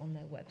counsellors on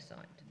their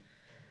website.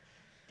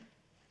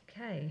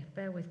 Okay,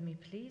 bear with me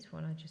please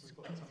while I just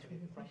go through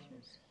the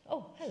questions.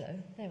 Oh, hello,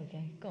 there we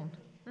go, go on.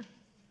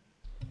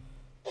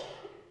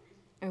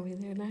 Are we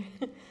there now?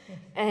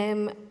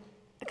 Yes.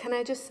 Can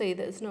I just say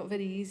that it's not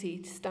very easy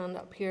to stand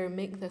up here and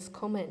make this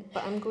comment,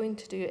 but I'm going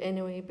to do it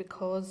anyway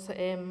because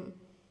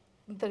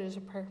there is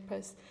a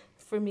purpose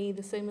for me,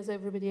 the same as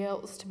everybody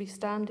else, to be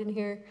standing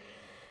here.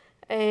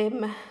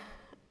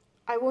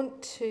 I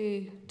want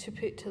to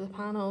put to the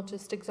panel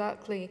just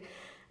exactly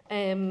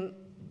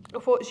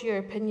what's your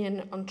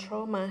opinion on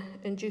trauma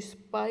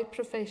induced by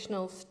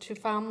professionals to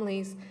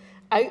families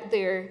out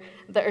there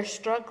that are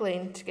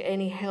struggling to get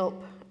any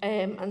help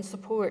and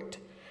support.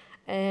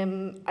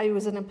 I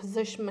was in a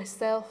position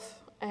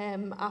myself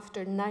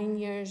after 9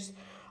 years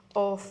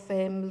of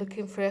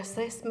looking for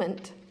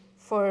assessment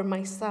for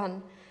my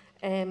son,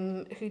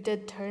 who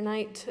did turn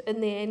out in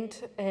the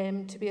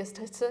end to be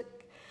autistic,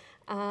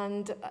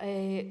 and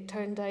it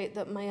turned out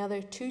that my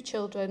other 2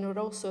 children were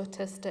also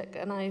autistic,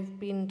 and I've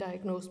been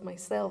diagnosed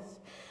myself.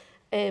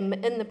 In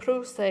the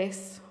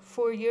process,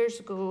 4 years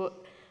ago,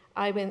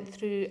 I went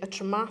through a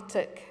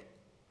traumatic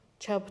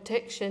child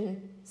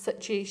protection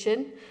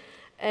situation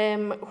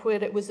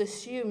where it was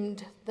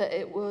assumed that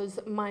it was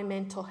my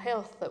mental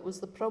health that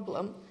was the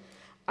problem.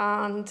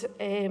 And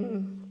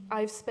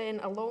I've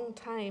spent a long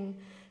time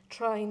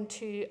trying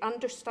to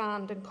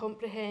understand and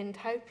comprehend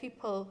how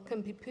people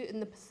can be put in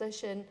the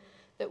position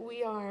that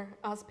we are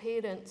as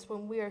parents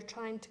when we are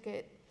trying to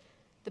get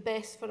the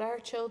best for our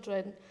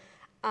children,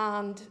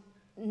 and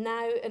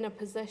now in a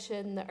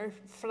position that are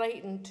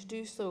frightened to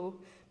do so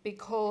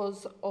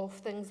because of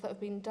things that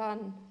have been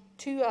done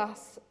to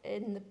us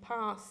in the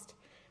past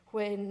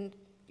when,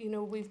 you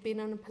know, we've been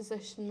in a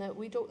position that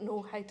we don't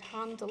know how to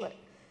handle it.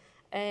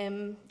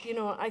 You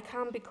know, I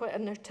can be quite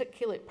an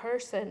articulate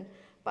person,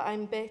 but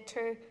I'm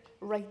better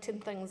writing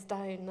things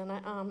down than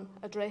I am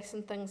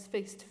addressing things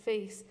face to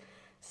face.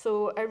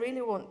 So I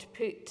really want to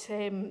put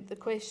the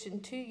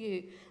question to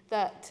you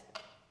that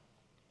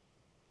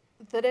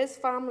there is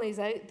families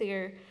out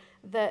there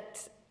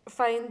that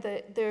find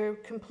that they're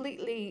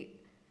completely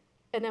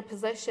in a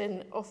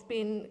position of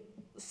being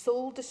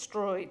soul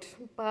destroyed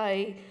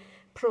by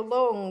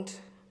prolonged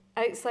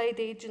outside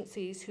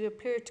agencies who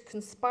appear to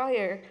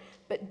conspire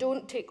but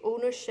don't take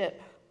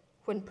ownership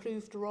when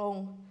proved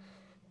wrong.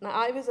 Now,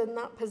 I was in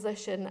that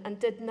position and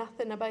did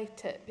nothing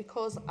about it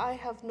because I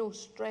have no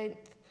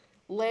strength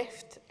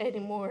left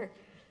anymore.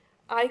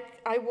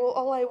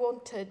 All I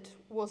wanted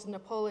was an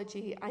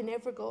apology. I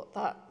never got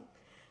that.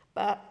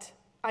 But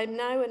I'm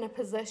now in a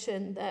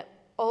position that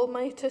all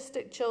my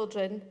autistic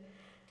children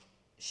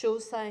show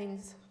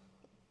signs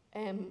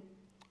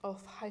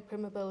of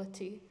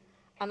hypermobility.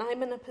 And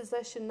I'm in a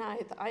position now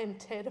that I am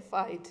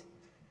terrified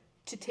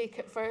to take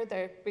it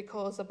further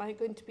because am I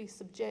going to be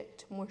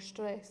subject to more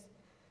stress?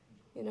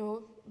 You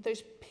know,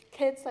 there's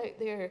kids out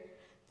there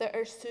that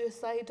are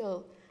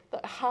suicidal,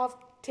 that have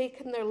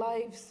taken their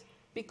lives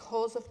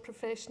because of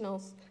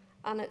professionals,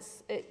 and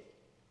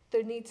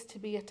there needs to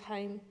be a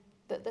time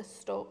that this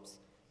stops.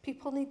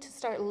 People need to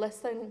start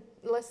listening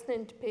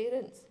to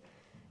parents,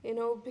 you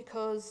know,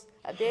 because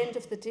at the end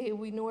of the day,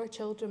 we know our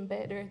children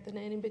better than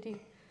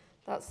anybody.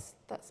 That's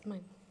my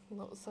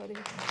little sorry.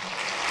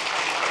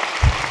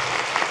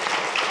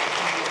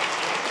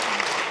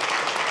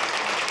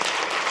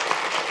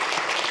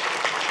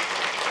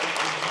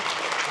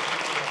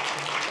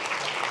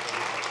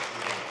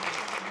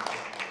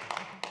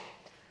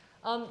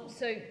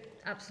 So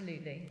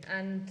absolutely,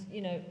 and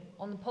you know,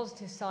 on the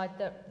positive side,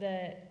 that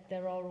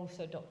there are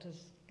also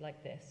doctors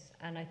like this,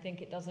 and I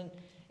think it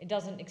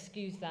doesn't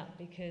excuse that,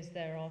 because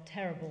there are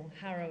terrible,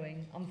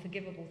 harrowing,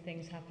 unforgivable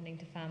things happening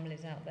to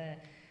families out there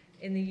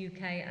in the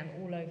UK and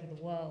all over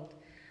the world,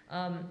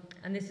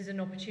 and this is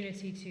an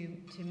opportunity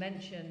to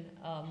mention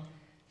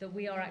that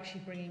we are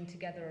actually bringing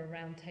together a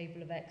round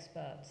table of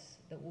experts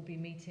that will be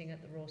meeting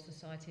at the Royal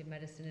Society of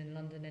Medicine in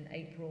London in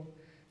April,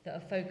 that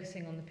are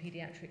focusing on the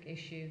paediatric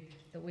issue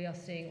that we are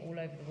seeing all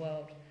over the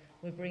world.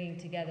 We're bringing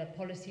together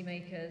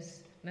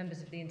policymakers,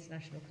 members of the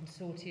International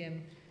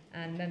Consortium,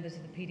 and members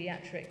of the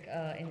Paediatric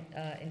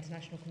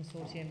International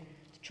Consortium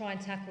to try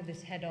and tackle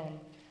this head on,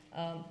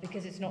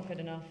 because it's not good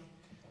enough.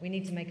 We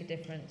need to make a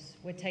difference.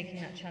 We're taking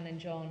that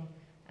challenge on,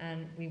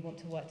 and we want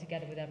to work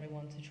together with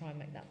everyone to try and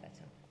make that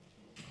better.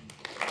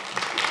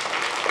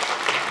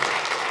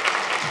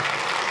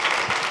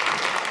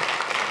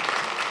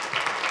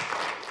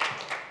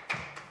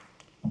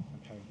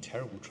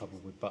 Terrible trouble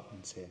with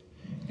buttons here.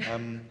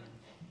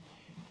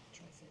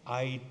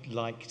 I'd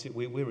like to,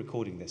 we're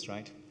recording this,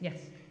 right? Yes.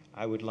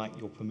 I would like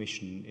your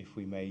permission, if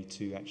we may,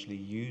 to actually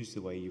use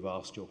the way you've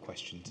asked your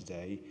question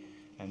today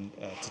and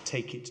to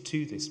take it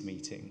to this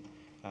meeting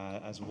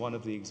as one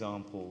of the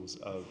examples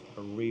of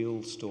a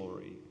real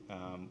story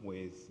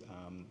with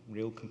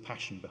real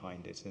compassion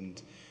behind it.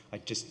 And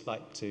I'd just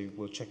like to,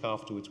 we'll check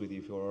afterwards with you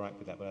if you're all right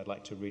with that, but I'd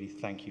like to really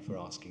thank you for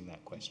asking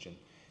that question.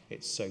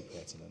 It's so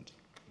pertinent.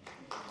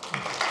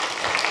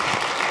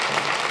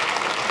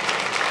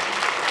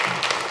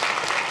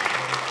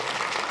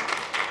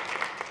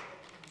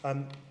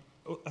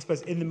 I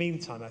suppose in the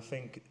meantime, I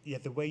think, yeah,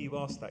 the way you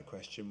asked that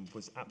question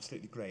was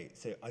absolutely great.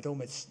 So I'd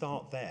almost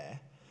start there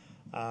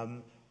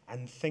and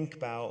think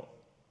about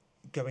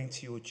going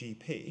to your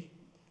GP.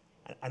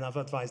 And I've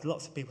advised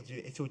lots of people to do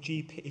it.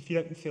 If you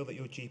don't feel that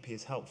your GP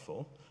is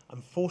helpful,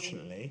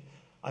 unfortunately,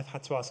 I've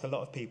had to ask a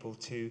lot of people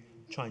to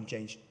try and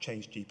change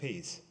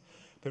GPs.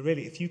 But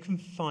really, if you can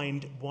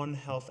find one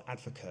health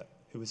advocate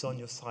who is on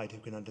your side, who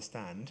can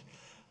understand,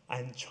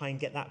 and try and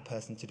get that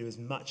person to do as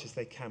much as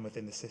they can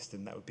within the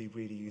system, that would be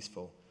really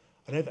useful.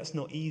 I know that's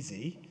not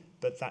easy,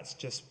 but that's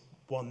just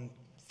one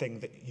thing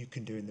that you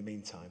can do in the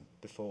meantime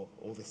before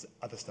all this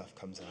other stuff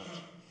comes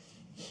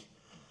out.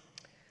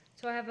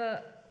 So I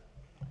have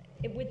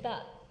with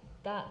that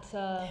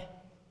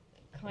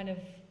kind of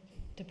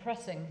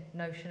depressing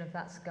notion of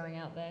that's going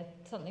out there,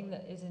 something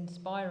that is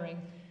inspiring,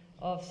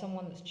 of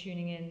someone that's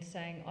tuning in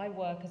saying, I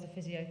work as a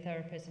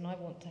physiotherapist and I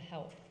want to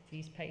help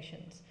these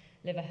patients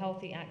live a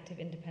healthy, active,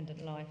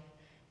 independent life.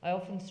 I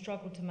often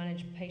struggle to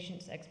manage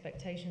patients'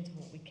 expectations of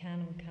what we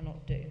can and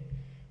cannot do.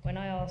 When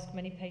I ask,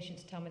 many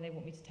patients tell me they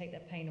want me to take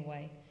their pain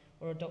away,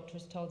 or a doctor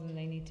has told them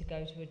they need to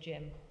go to a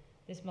gym.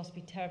 This must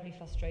be terribly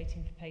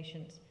frustrating for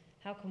patients.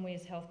 How can we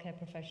as healthcare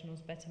professionals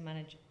better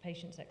manage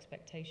patients'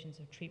 expectations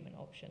of treatment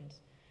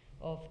options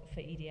for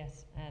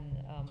EDS and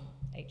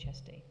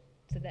HSD?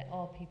 So there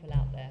are people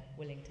out there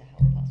willing to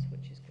help us,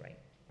 which is great.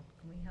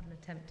 Can we have an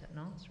attempt at an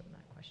answer on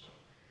that question?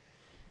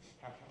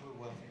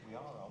 Well, I think we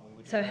are, aren't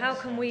we? So how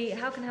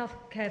can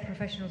healthcare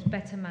professionals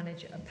better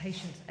manage a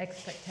patient's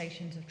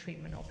expectations of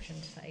treatment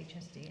options for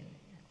HSD?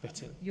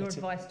 Your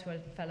advice to a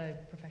fellow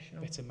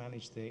professional? Better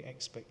manage the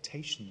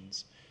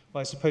expectations.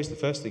 Well, I suppose the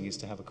first thing is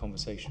to have a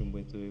conversation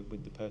with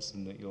the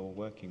person that you're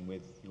working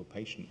with, your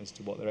patient, as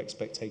to what their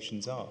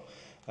expectations are.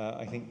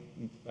 I think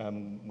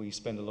we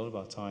spend a lot of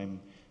our time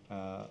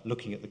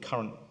looking at the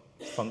current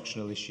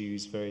functional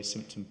issues, various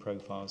symptom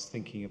profiles,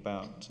 thinking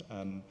about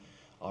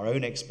our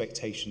own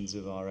expectations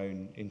of our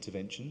own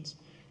interventions,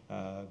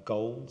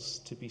 goals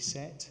to be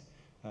set,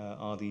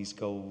 Are these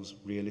goals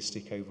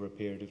realistic over a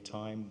period of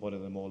time? What are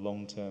the more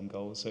long-term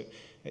goals? So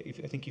I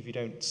think if you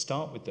don't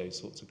start with those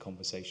sorts of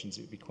conversations,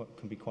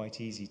 can be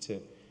quite easy to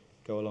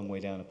go a long way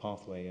down a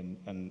pathway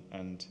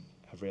and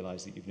have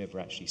realised that you've never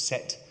actually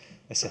set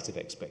a set of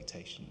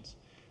expectations.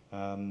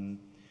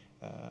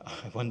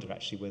 I wonder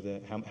actually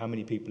whether how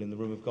many people in the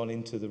room have gone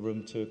into the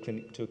room to a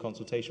clinic, to a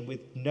consultation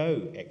with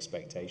no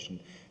expectation.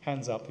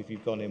 Hands up if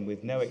you've gone in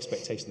with no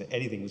expectation that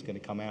anything was going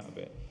to come out of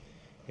it.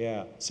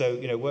 Yeah, so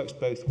it works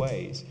both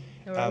ways.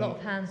 There are a lot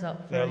of hands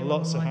up. There are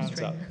lots of hands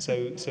up.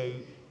 So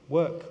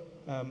work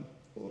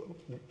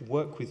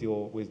with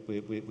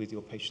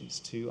your patients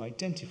to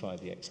identify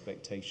the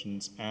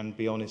expectations and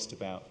be honest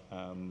about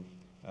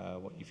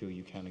what you feel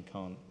you can and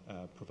can't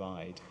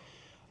provide.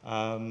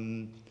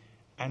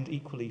 And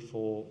equally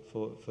for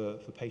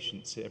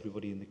patients,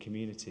 everybody in the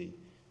community,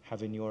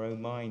 have in your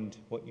own mind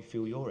what you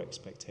feel your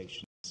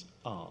expectations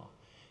are.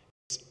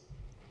 It's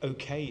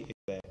okay if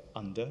they're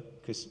under,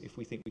 because if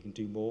we think we can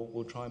do more,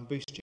 we'll try and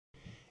boost you.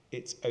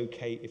 It's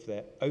okay if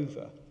they're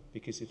over,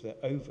 because if they're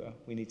over,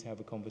 we need to have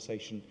a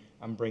conversation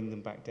and bring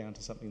them back down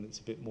to something that's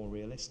a bit more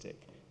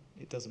realistic.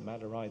 It doesn't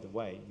matter either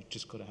way, you've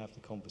just got to have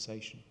the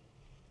conversation.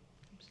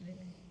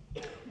 Absolutely.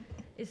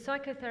 Is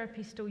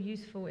psychotherapy still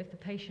useful if the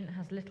patient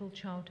has little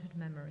childhood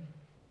memory?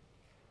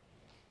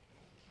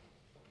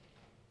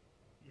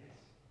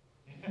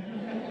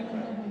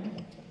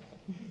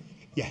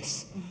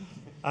 Yes.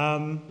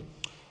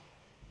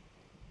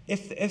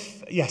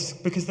 Yes,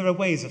 because there are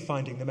ways of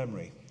finding the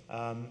memory.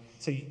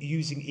 So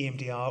using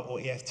EMDR or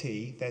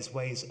EFT, there's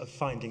ways of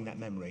finding that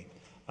memory.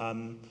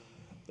 I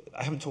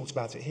haven't talked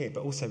about it here,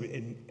 but also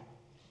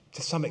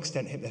to some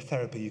extent,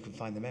 hypnotherapy, you can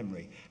find the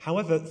memory.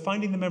 However,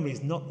 finding the memory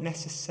is not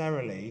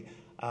necessarily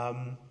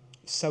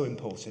so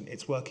important.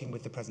 It's working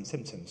with the present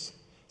symptoms.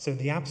 So in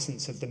the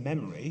absence of the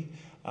memory,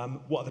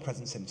 what are the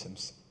present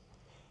symptoms?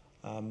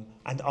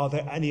 And are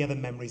there any other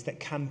memories that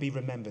can be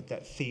remembered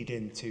that feed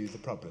into the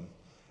problem?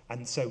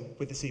 And so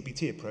with the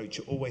CBT approach,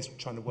 you're always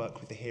trying to work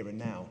with the here and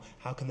now.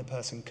 How can the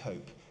person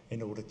cope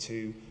in order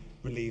to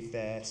relieve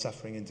their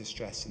suffering and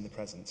distress in the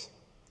present?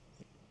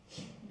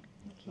 Thank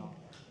you.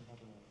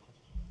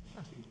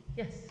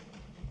 Yes.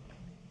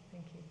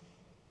 Thank you.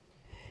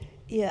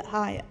 Yeah,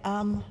 hi.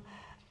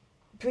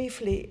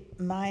 Briefly,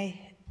 my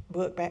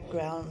work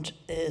background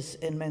is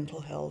in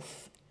mental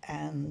health,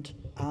 and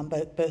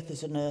both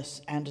as a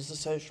nurse and as a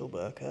social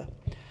worker.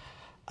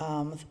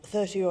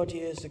 30-odd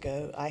years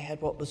ago, I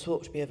had what was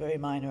thought to be a very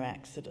minor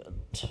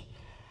accident,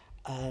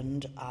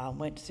 and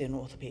went to see an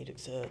orthopaedic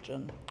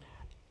surgeon.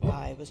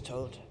 I was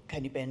told,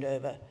 can you bend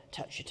over,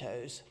 touch your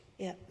toes?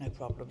 Yeah, no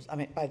problems. I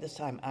mean, by this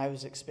time, I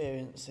was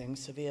experiencing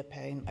severe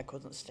pain. I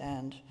couldn't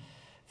stand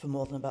for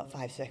more than about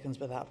 5 seconds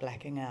without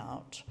blacking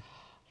out.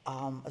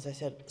 As I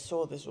said,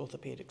 saw this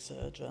orthopaedic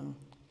surgeon,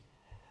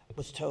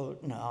 was told,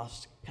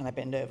 asked, can I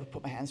bend over,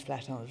 put my hands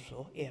flat on the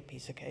floor? Yeah,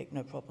 piece of cake,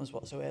 no problems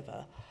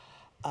whatsoever.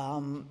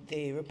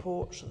 The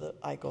report that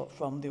I got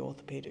from the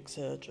orthopaedic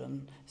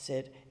surgeon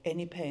said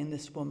any pain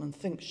this woman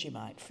thinks she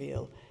might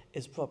feel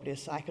is probably a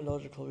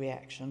psychological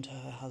reaction to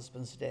her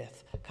husband's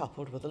death,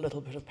 coupled with a little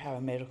bit of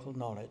paramedical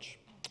knowledge.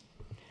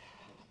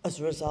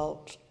 As a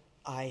result,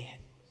 I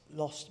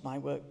lost my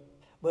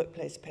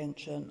workplace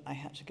pension. I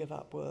had to give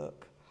up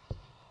work.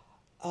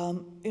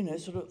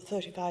 Sort of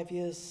 35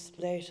 years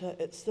later,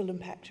 it's still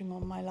impacting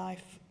on my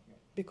life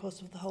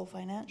because of the whole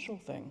financial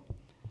thing.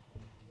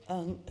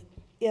 And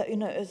yeah,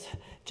 it's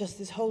just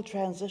this whole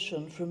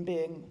transition from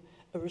being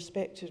a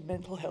respected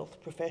mental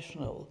health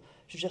professional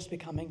to just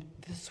becoming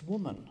this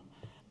woman.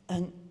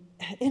 And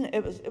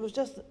it was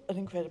just an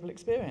incredible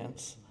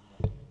experience.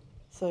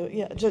 So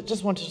yeah,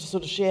 just wanted to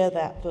sort of share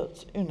that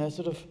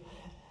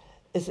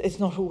it's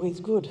not always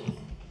good.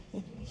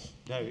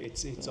 No,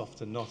 it's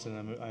often not,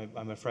 and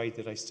I'm afraid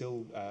that I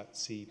still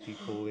see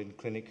people in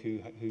clinic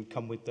who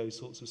come with those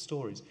sorts of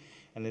stories.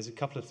 And there's a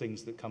couple of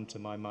things that come to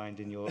my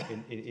mind in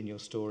your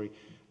story.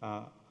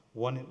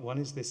 One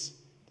is this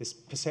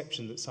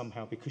perception that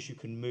somehow, because you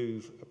can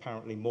move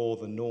apparently more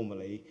than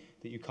normally,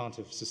 that you can't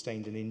have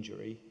sustained an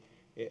injury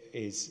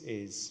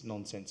is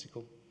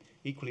nonsensical.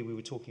 Equally, we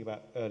were talking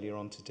about earlier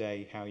on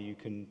today how you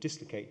can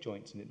dislocate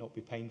joints and it not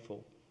be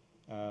painful.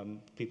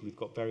 People who've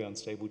got very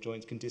unstable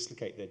joints can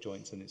dislocate their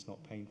joints and it's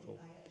not painful.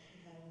 I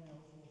actually had an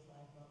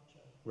L4-5 rupture.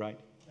 Right.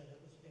 But it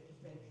was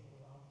painful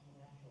rather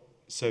than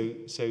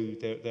natural. So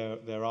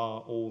there are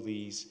all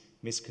these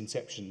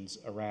misconceptions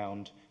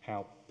around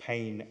how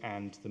pain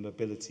and the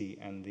mobility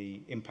and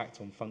the impact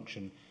on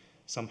function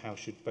somehow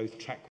should both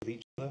track with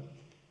each other.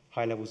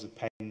 High levels of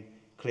pain,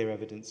 clear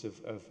evidence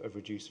of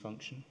reduced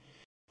function.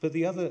 But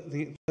the other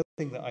thing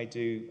that I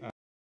do,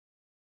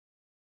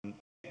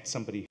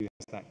 somebody who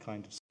has that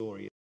kind of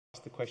story, is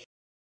ask the question,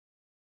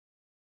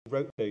 who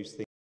wrote those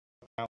things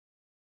about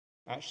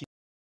actually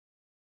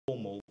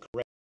formal,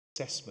 correct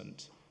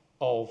assessment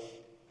of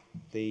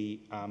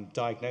the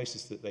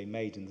diagnosis that they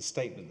made and the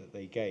statement that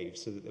they gave,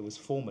 so that there was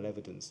formal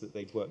evidence that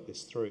they'd worked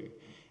this through.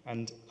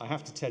 And I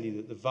have to tell you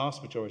that the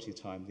vast majority of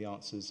the time, the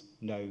answer is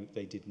no,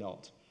 they did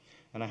not.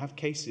 And I have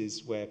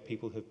cases where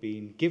people have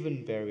been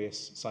given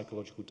various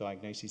psychological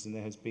diagnoses and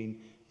there has been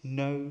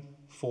no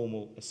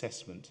formal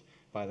assessment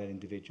by that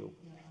individual.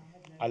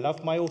 I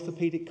love my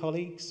orthopaedic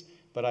colleagues,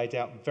 but I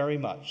doubt very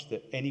much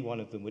that any one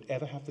of them would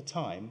ever have the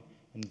time,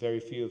 and very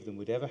few of them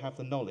would ever have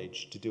the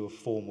knowledge to do a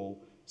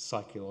formal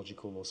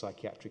psychological or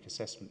psychiatric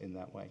assessment in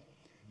that way.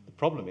 The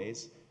problem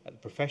is, at the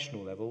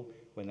professional level,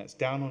 when that's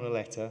down on a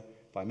letter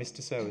by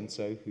Mr.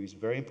 So-and-so, who's a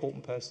very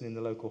important person in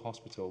the local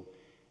hospital,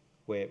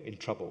 we're in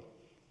trouble.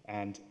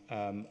 And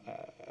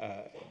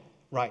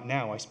right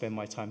now I spend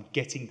my time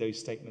getting those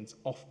statements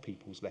off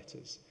people's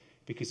letters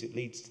because it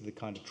leads to the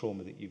kind of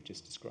trauma that you've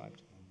just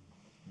described.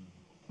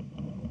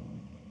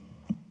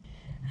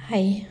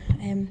 Hi,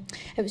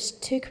 it was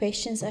 2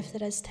 questions if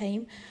there is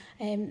time.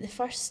 The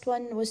first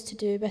one was to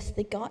do with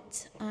the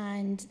gut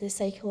and the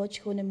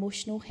psychological and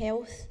emotional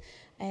health,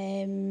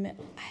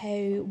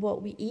 how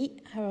what we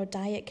eat, how our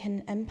diet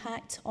can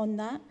impact on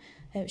that.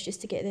 It was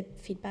just to get the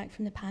feedback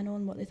from the panel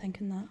on what they think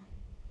on that.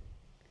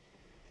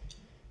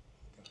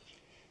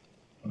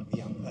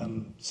 Yeah,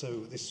 so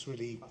this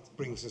really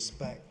brings us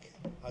back,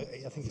 I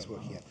think it's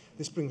working out.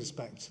 This brings us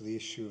back to the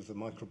issue of the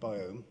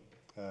microbiome,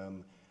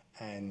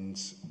 and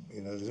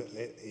you know,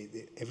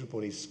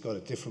 everybody's got a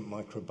different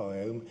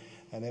microbiome,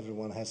 and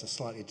everyone has a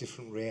slightly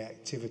different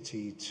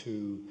reactivity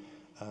to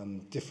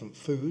different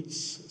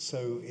foods.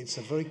 So it's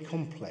a very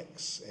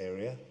complex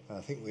area.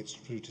 I think it's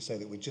true to say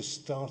that we're just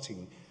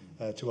starting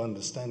to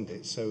understand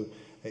it. So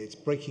it's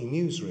breaking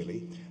news,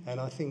 really. And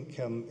I think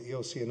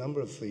you'll see a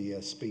number of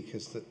the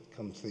speakers that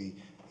come to the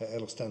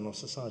Ehlers-Danlos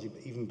Society,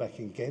 but even back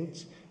in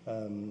Ghent,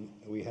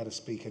 we had a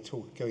speaker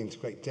go into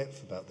great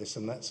depth about this,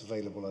 and that's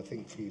available, I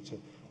think, for you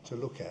to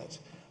look at.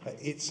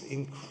 It's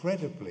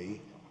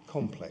incredibly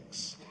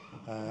complex,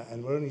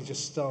 and we're only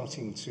just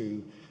starting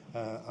to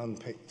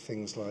unpick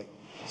things like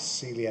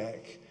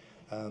celiac,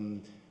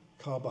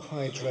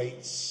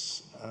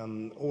 carbohydrates,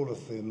 all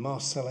of the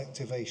mast cell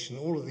activation,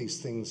 all of these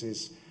things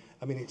is,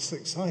 I mean, it's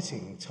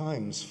exciting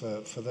times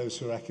for those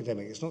who are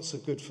academic. It's not so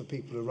good for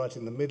people who are right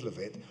in the middle of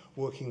it,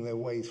 working their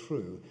way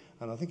through.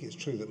 And I think it's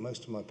true that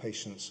most of my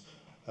patients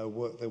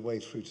work their way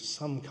through to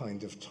some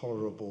kind of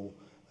tolerable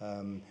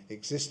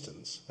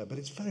existence. But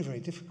it's very, very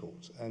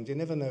difficult. And you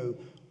never know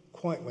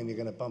quite when you're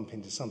going to bump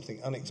into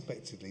something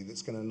unexpectedly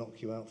that's going to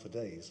knock you out for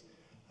days.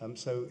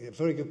 So a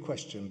very good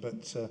question,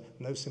 but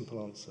no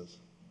simple answers.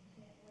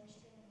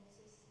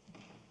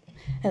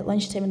 At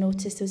lunchtime I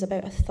noticed there was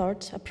about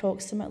 1/3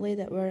 approximately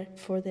that were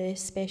for the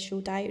special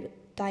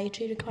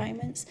dietary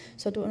requirements.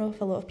 So I don't know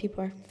if a lot of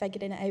people are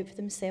figuring it out for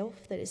themselves,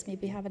 that it's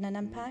maybe having an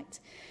impact.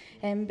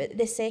 But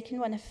the second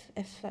one,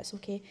 if that's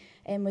okay,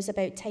 was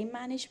about time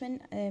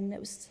management. It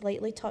was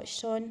slightly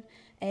touched on.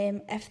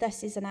 If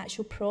this is an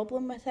actual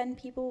problem within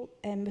people,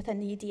 within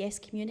the EDS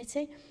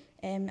community.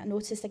 I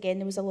noticed again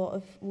there was a lot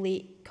of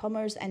late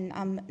comers, and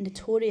I'm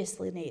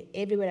notoriously late.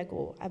 Everywhere I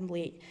go, I'm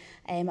late.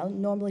 I'll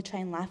normally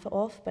try and laugh it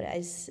off, but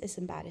it's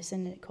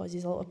embarrassing. It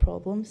causes a lot of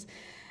problems.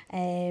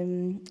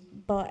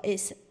 But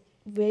it's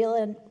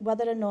really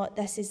whether or not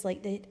this is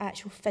like the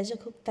actual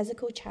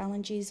physical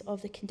challenges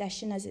of the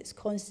condition, as it's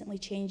constantly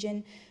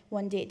changing.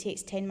 One day it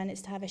takes 10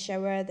 minutes to have a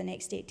shower, the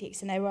next day it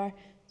takes an hour.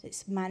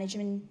 It's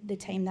managing the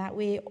time that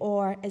way,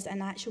 or is it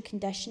an actual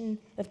condition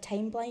of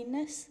time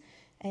blindness?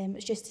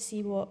 It's just to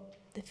see what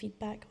the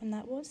feedback on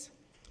that was.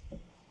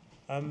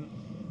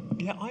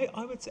 Yeah,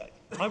 I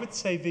would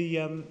say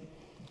the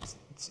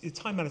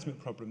time management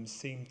problems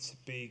seem to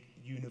be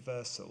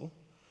universal.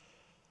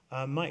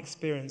 My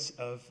experience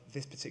of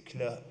this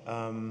particular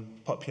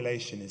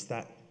population is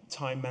that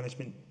time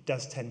management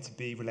does tend to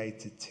be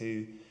related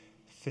to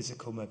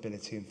physical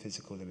mobility and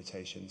physical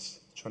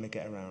limitations, trying to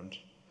get around.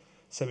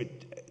 So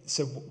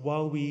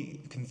while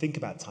we can think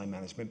about time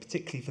management,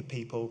 particularly for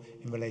people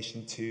in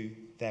relation to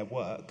their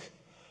work,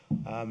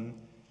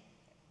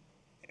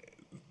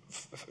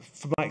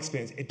 from my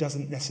experience, it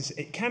doesn't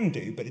necessarily, it can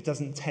do, but it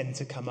doesn't tend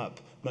to come up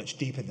much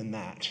deeper than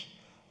that,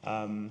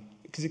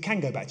 because it can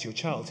go back to your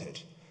childhood,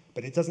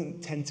 but it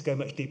doesn't tend to go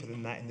much deeper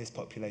than that in this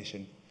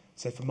population.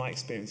 So from my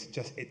experience,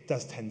 it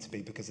does tend to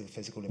be because of the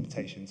physical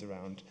limitations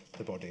around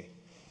the body.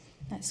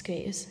 That's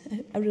great. It's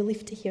a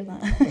relief to hear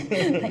that.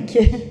 Thank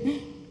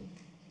you.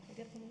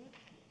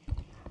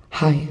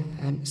 Hi,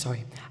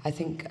 sorry. I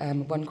think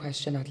one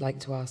question I'd like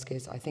to ask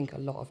is, I think a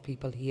lot of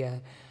people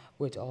here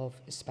would have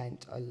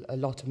spent a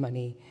lot of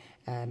money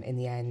in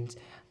the end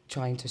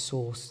trying to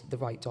source the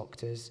right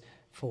doctors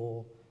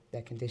for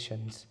their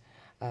conditions.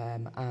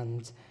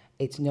 And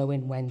it's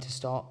knowing when to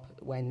stop,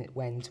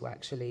 when to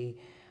actually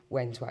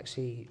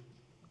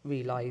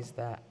realise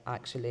that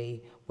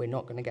actually we're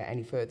not going to get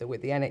any further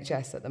with the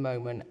NHS at the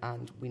moment,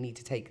 and we need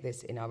to take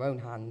this in our own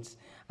hands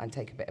and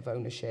take a bit of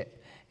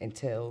ownership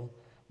until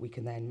we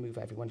can then move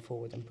everyone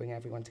forward and bring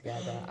everyone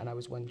together. And I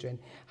was wondering,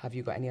 have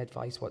you got any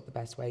advice what the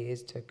best way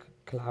is to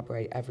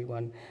collaborate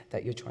everyone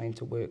that you're trying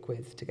to work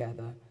with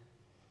together?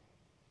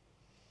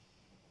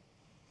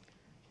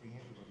 Bring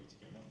everybody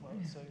together.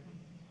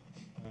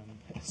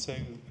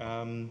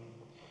 Well,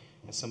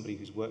 as somebody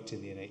who's worked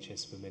in the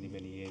NHS for many,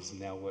 many years and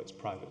now works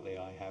privately,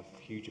 I have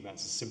huge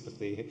amounts of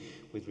sympathy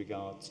with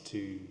regards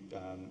to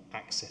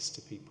access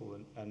to people.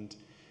 And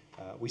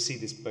we see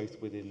this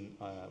both within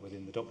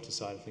the doctor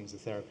side of things, the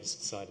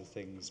therapist side of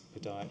things,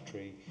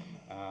 podiatry.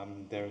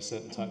 There are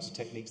certain types of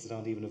techniques that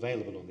aren't even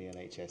available on the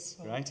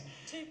NHS, right?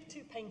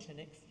 Two pain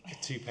clinics.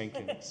 2 pain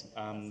clinics.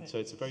 So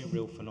it's a very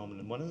real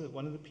phenomenon.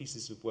 One of the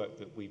pieces of work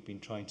that we've been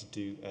trying to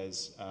do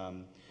as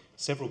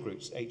several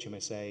groups,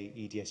 HMSA,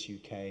 EDS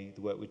UK,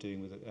 the work we're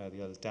doing with the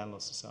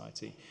Ehlers-Danlos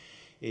Society,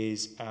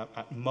 is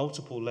at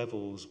multiple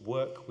levels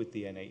work with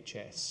the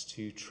NHS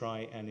to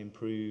try and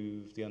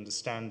improve the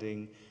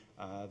understanding,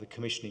 the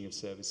commissioning of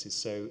services.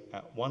 So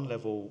at one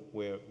level,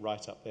 we're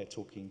right up there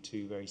talking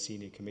to very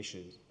senior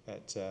commissioners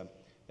at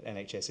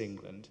NHS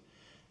England.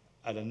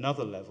 At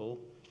another level,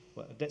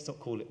 well, let's not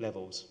call it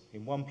levels.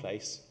 In one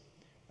place,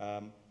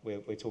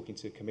 we're talking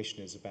to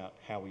commissioners about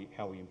how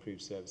we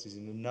improve services.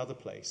 In another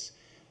place,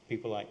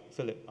 people like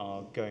Philip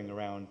are going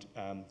around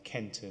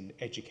Kent and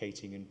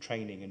educating and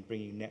training and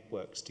bringing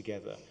networks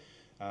together.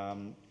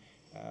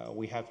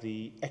 We have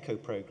the ECHO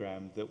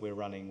program that we're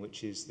running,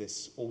 which is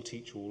this all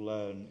teach, all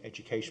learn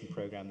education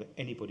program that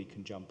anybody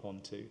can jump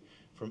onto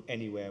from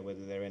anywhere,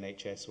 whether they're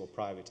NHS or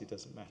private, it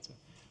doesn't matter.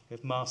 We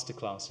have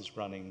masterclasses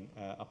running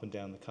up and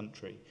down the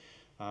country.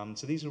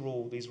 So these are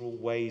all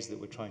ways that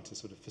we're trying to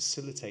sort of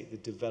facilitate the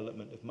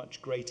development of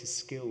much greater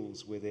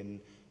skills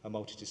within a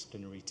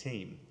multidisciplinary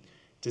team.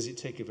 Does it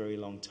take a very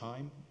long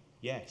time?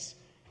 Yes.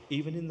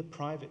 Even in the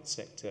private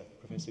sector,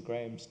 Professor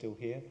Graham's still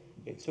here,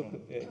 it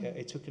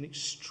took an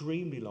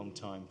extremely long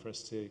time for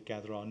us to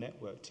gather our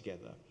network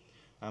together.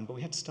 But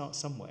we had to start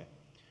somewhere.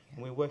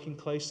 And we're working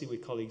closely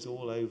with colleagues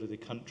all over the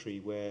country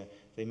where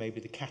they may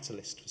be the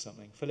catalyst for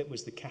something. Philip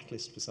was the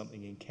catalyst for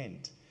something in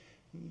Kent.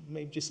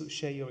 Maybe just sort of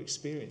share your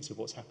experience of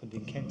what's happened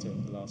in Kent over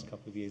the last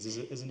couple of years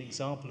as an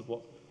example of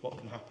what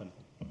can happen.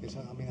 Yes,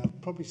 I mean,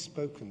 I've probably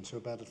spoken to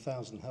about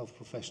 1,000 health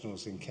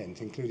professionals in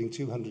Kent, including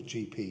 200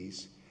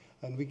 GPs,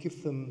 and we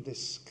give them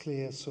this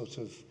clear sort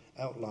of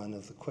outline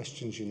of the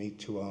questions you need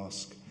to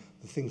ask,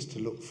 the things to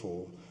look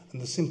for,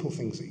 and the simple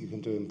things that you can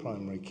do in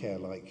primary care,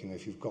 like, you know,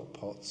 if you've got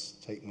POTS,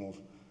 take more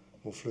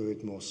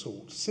fluid, more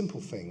salt,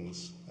 simple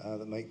things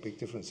that make big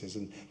differences,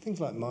 and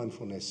things like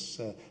mindfulness,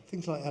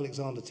 things like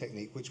Alexander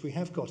technique, which we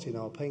have got in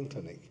our pain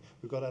clinic.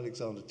 We've got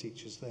Alexander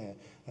teachers there,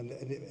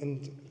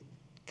 and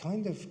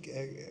kind of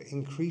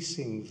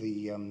increasing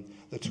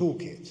the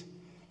toolkit.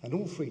 And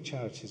all 3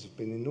 charities have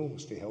been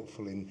enormously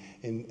helpful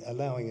in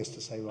allowing us to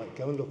say, right,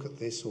 go and look at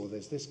this, or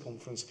there's this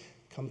conference,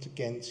 come to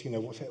Ghent, you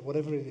know,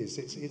 whatever it is,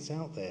 it's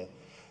out there.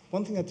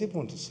 One thing I did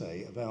want to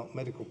say about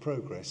medical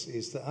progress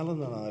is that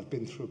Alan and I have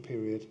been through a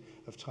period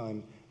of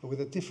time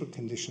with a different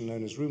condition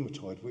known as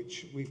rheumatoid,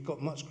 which we've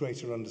got much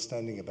greater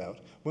understanding about.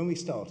 When we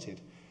started,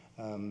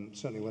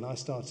 certainly when I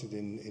started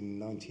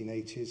in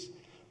 1980s,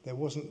 there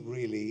wasn't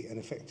really an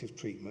effective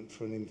treatment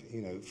for an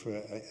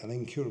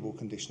incurable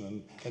condition.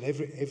 And at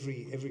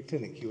every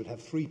clinic, you would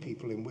have 3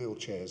 people in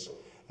wheelchairs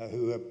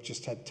who have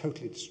just had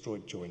totally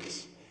destroyed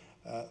joints.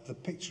 The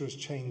picture has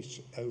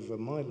changed over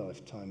my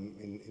lifetime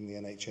in the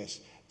NHS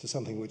to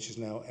something which is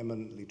now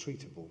eminently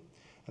treatable.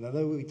 And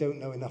although we don't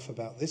know enough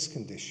about this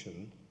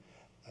condition,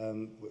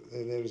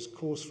 there is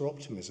cause for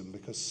optimism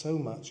because so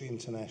much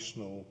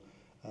international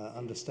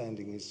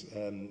understanding is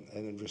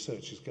and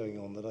research is going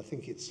on that I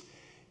think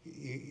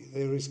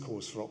there is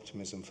cause for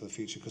optimism for the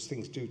future because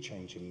things do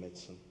change in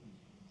medicine.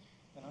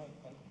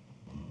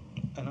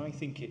 And I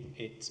think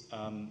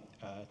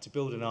to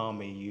build an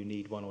army, you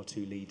need 1 or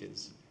 2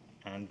 leaders.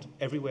 And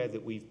everywhere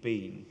that we've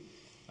been,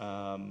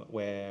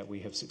 where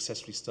we have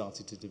successfully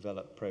started to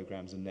develop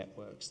programs and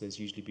networks, there's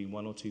usually been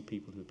 1 or 2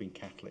 people who have been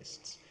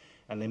catalysts.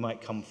 And they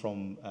might come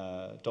from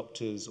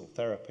doctors or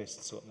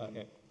therapists or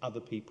other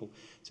people.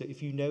 So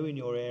if you know in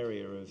your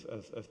area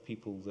of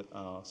people that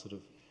are sort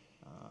of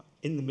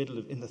in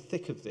the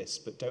thick of this,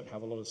 but don't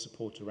have a lot of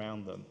support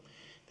around them,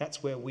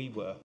 that's where we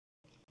were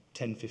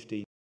 10,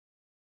 15,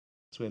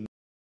 that's where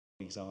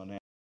colleagues are now.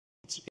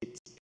 It's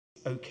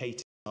okay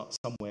to start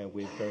somewhere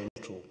with very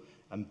little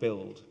and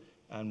build.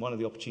 And one of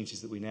the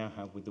opportunities that we now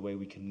have with the way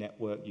we can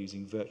network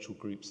using virtual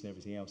groups and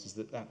everything else is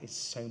that is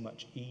so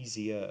much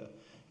easier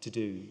to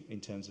do in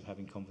terms of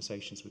having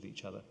conversations with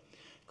each other.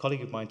 A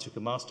colleague of mine took a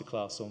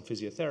masterclass on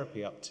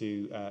physiotherapy up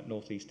to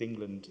North East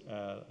England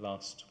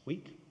last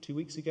week, 2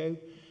 weeks ago,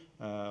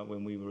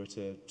 when we were at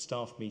a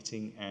staff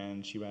meeting,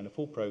 and she ran a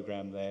full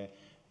program there.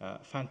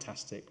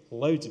 Fantastic.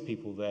 Loads of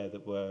people there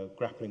that were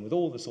grappling with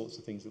all the sorts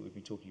of things that we've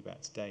been talking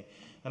about today.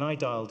 And I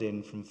dialed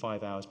in from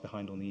 5 hours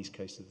behind on the east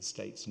coast of the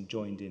States and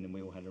joined in, and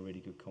we all had a really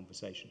good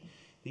conversation.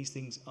 These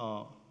things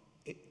are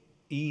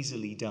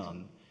easily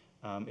done.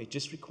 It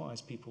just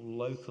requires people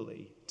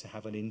locally to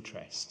have an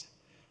interest.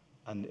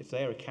 And if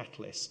they're a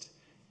catalyst,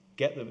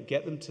 get them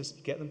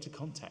to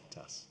contact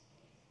us.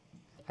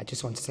 I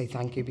just want to say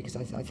thank you, because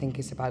I think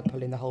it's about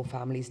pulling the whole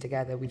families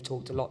together. We've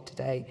talked a lot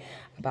today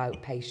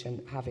about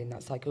patient having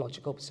that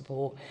psychological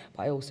support,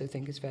 but I also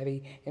think it's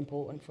very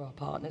important for our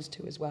partners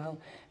too as well,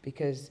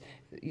 because,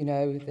 you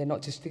know, they're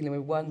not just dealing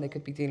with one, they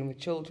could be dealing with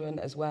children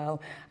as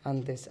well,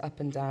 and this up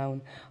and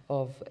down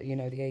of, you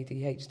know, the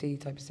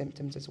ADHD type of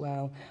symptoms as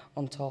well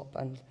on top.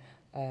 And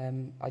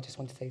I just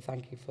want to say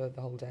thank you for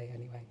the whole day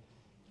anyway.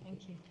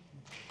 Thank you.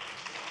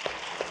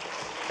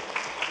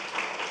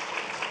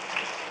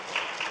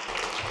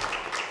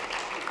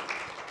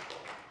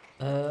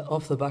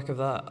 Off the back of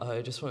that,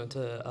 I just wanted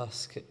to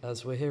ask,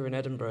 as we're here in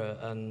Edinburgh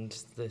and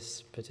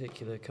this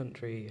particular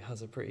country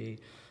has a pretty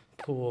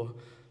poor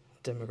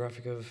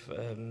demographic of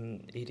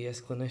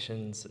EDS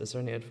clinicians, is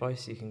there any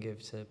advice you can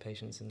give to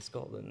patients in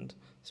Scotland,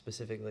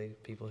 specifically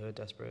people who are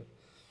desperate?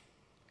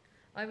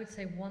 I would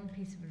say one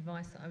piece of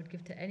advice that I would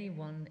give to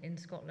anyone in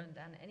Scotland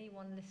and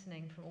anyone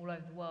listening from all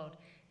over the world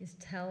is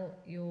tell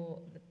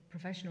the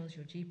professionals,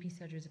 your GP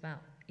surgeries, about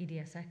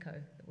EDS Echo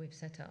that we've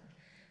set up,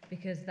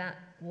 because that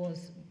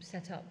was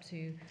set up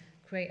to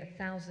create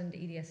 1,000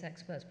 EDS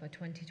experts by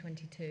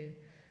 2022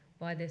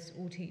 by this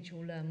all teach,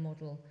 all learn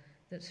model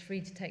that's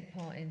free to take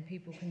part in.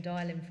 People can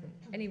dial in from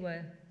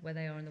anywhere where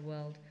they are in the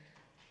world,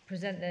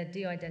 present their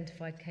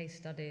de-identified case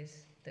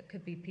studies that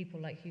could be people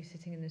like you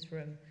sitting in this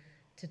room,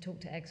 to talk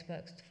to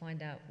experts to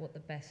find out what the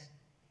best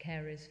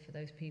care is for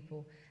those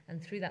people.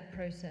 And through that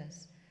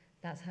process,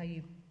 that's how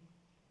you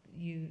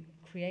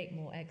create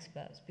more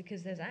experts,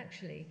 because there's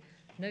actually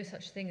no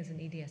such thing as an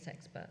EDS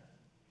expert.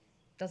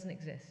 Doesn't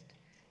exist.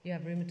 You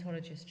have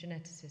rheumatologists,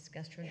 geneticists,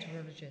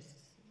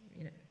 gastroenterologists,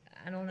 you know,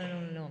 and on and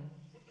on and on.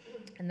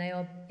 And they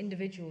are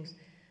individuals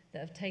that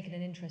have taken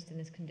an interest in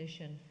this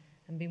condition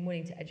and been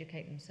willing to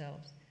educate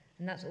themselves.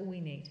 And that's all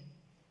we need,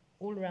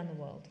 all around the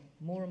world,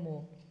 more and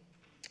more,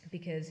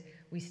 because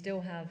we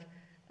still have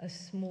a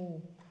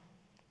small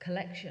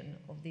collection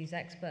of these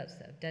experts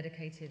that have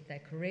dedicated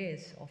their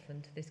careers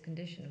often to this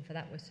condition, and for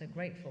that we're so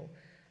grateful,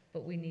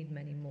 but we need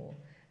many more.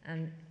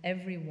 And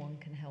everyone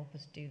can help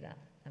us do that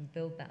and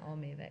build that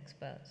army of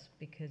experts,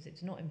 because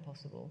it's not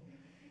impossible.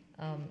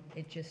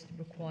 It just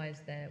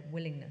requires their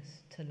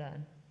willingness to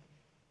learn.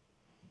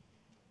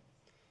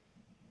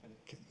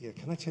 Yeah,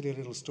 can I tell you a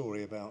little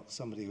story about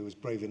somebody who was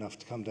brave enough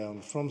to come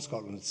down from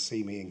Scotland to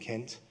see me in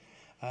Kent?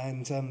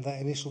 And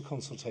that initial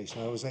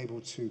consultation, I was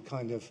able to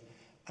kind of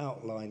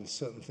outline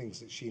certain things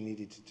that she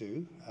needed to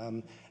do.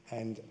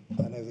 And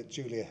I know that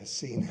Julia has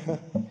seen her.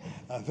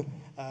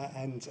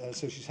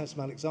 So she's had some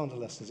Alexander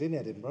lessons in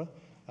Edinburgh.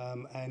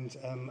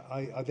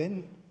 I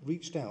then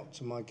reached out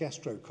to my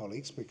gastro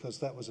colleagues, because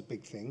that was a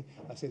big thing.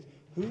 I said,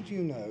 who do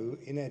you know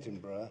in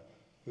Edinburgh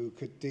who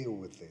could deal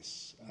with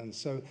this? And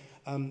so,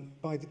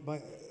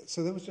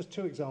 so there was just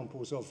two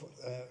examples of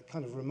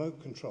kind of remote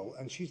control,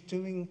 and she's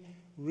doing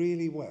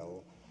really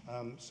well.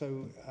 I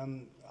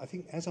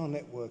think as our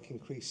network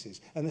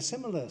increases, and a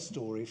similar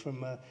story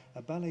from a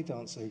ballet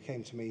dancer who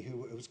came to me,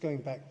 who was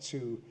going back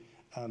to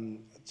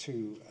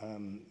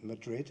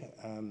Madrid,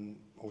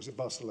 or was it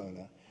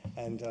Barcelona?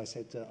 And I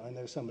said, I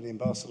know somebody in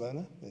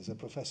Barcelona, there's a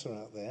professor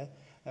out there,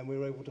 and we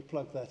were able to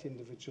plug that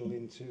individual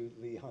into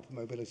the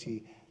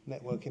hypermobility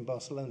network in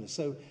Barcelona.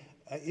 So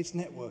it's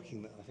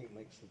networking that I think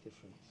makes the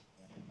difference.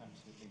 Yeah,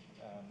 absolutely.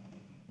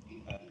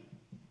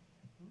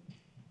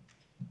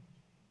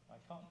 I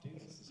can't do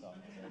this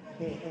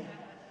afternoon.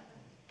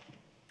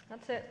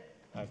 That's it.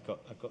 I've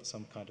got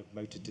some kind of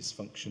motor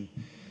dysfunction.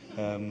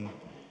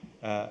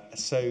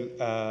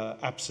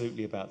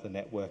 Absolutely about the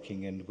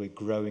networking, and we're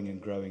growing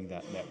and growing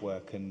that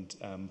network, and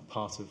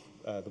part of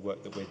the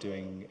work that we're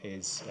doing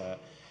is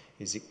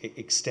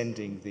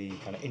extending the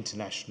kind of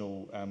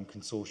international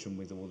consortium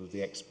with all of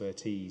the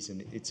expertise,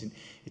 and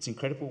it's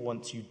incredible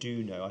once you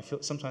do know.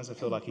 Sometimes I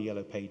feel like a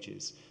Yellow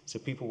Pages, so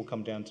people will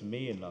come down to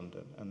me in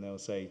London and they'll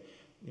say,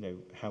 you know,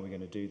 how are we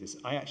going to do this?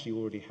 I actually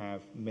already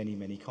have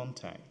many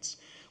contacts.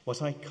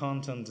 What I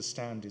can't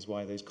understand is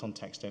why those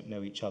contacts don't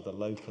know each other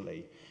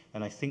locally.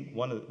 And I think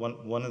one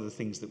of the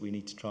things that we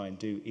need to try and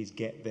do is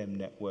get them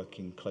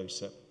networking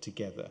closer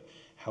together,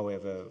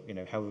 however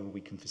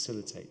we can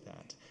facilitate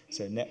that.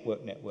 So network.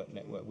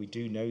 We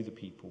do know the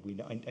people.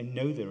 I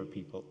know there are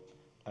people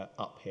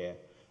up here,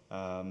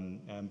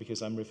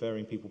 because I'm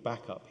referring people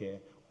back up here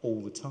all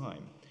the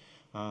time.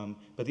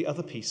 But the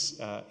other piece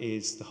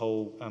is the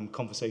whole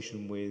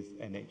conversation with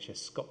NHS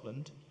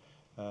Scotland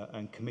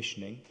and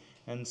commissioning.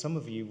 And some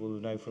of you will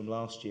know from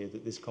last year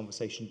that this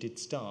conversation did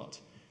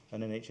start,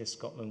 and NHS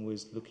Scotland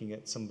was looking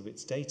at some of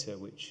its data,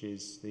 which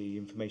is the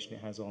information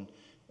it has on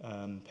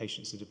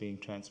patients that are being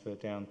transferred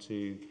down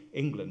to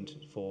England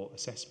for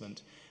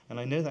assessment. And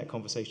I know that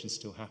conversation is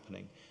still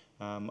happening.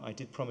 I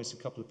did promise a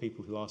couple of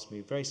people who asked me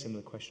a very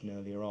similar question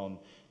earlier on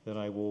that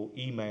I will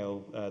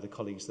email the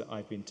colleagues that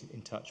I've been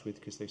in touch with,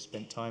 because they've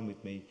spent time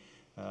with me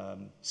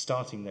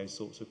starting those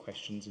sorts of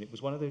questions, and it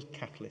was one of those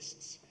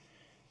catalysts.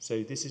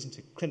 So this isn't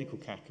a clinical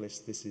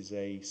catalyst, this is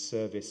a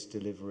service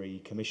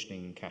delivery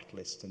commissioning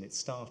catalyst, and it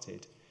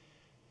started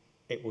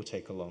It will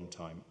take a long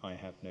time, I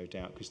have no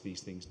doubt, because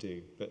these things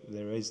do. But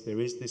there is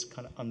this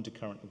kind of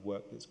undercurrent of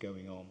work that's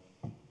going on.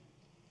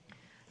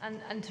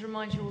 And to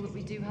remind you all that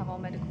we do have our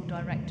medical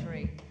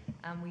directory,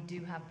 and we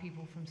do have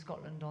people from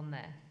Scotland on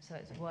there, so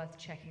it's worth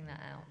checking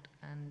that out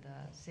and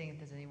seeing if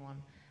there's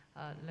anyone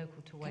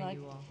local to where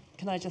you are.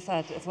 Can I just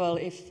add as well,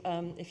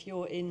 if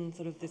you're in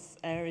sort of this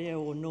area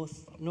or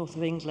north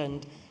of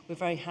England, we're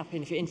very happy,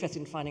 and if you're interested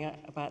in finding out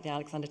about the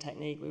Alexander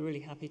technique, we're really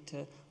happy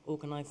to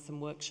organise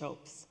some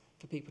workshops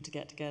for people to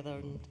get together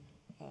and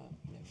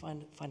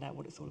find out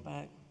what it's all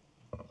about.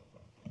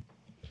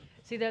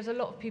 See, there's a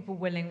lot of people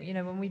willing. You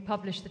know, when we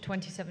published the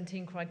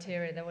 2017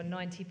 criteria, there were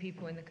 90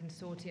 people in the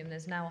consortium.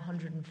 There's now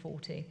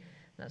 140.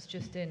 That's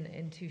just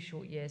in 2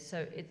 short years.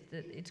 So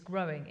it's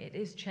growing. It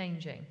is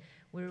changing.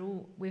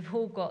 We've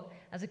all got,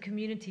 as a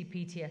community,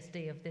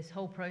 PTSD of this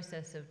whole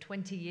process of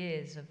 20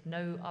 years of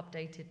no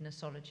updated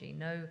nosology,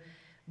 no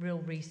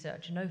real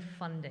research, no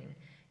funding.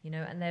 You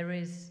know, and there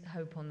is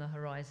hope on the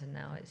horizon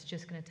now. It's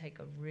just going to take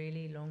a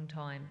really long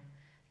time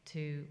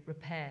to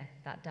repair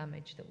that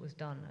damage that was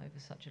done over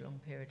such a long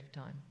period of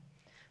time.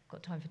 I've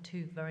got time for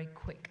 2 very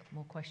quick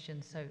more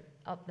questions. So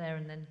up there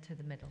and then to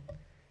the middle.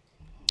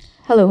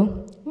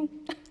 Hello.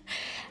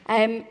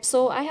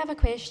 So I have a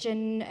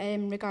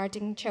question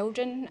regarding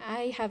children.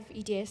 I have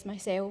EDS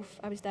myself.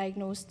 I was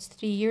diagnosed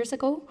 3 years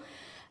ago.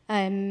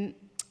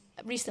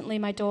 Recently,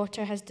 my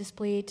daughter has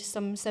displayed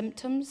some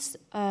symptoms,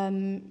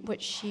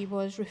 which she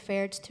was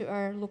referred to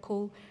our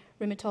local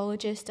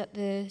rheumatologist at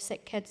the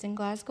Sick Kids in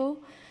Glasgow.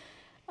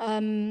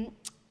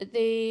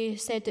 They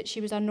said that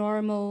she was a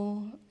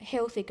normal,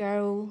 healthy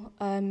girl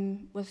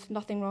with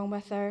nothing wrong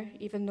with her,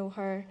 even though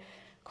her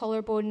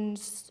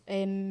collarbones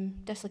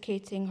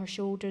dislocating, her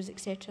shoulders,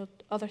 etc.,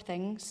 other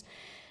things.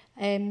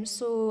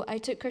 So I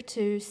took her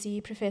to see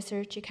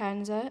Professor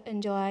Chikanza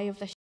in July of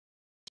this year,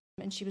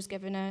 and she was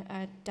given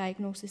a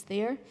diagnosis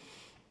there.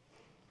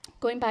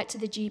 Going back to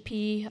the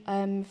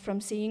GP,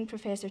 from seeing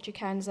Professor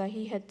Chikanza,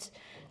 he had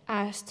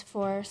asked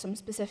for some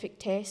specific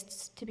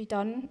tests to be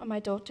done on my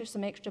daughter,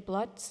 some extra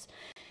bloods.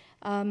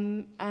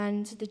 And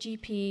the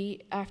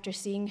GP, after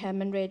seeing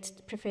him and read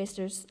the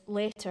Professor's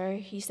letter,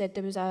 he said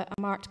there was a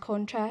marked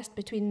contrast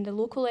between the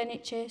local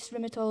NHS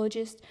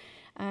rheumatologist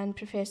and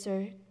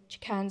Professor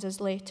Chikanza's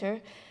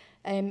letter,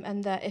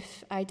 and that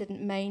if I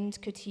didn't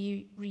mind, could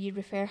he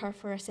re-refer her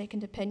for a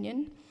second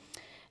opinion.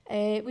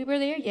 We were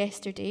there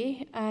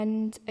yesterday,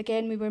 and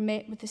again we were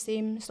met with the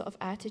same sort of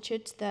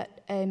attitude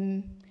that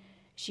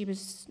she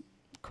was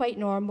quite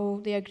normal.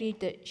 They agreed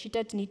that she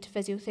did need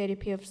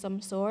physiotherapy of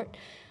some sort,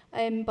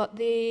 but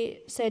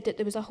they said that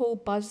there was a whole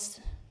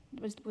buzz,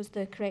 was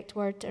the correct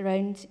word,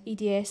 around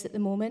EDS at the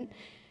moment,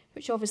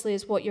 which obviously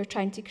is what you're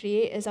trying to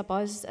create, is a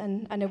buzz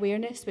and an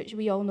awareness, which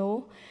we all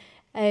know.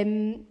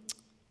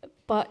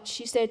 But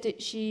she said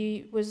that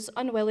she was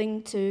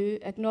unwilling to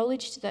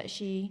acknowledge that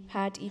she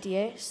had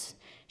EDS.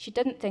 She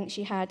didn't think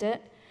she had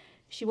it.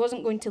 She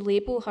wasn't going to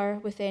label her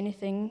with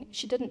anything.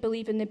 She didn't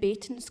believe in the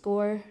Baton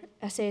score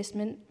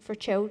assessment for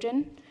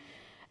children.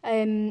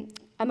 I'm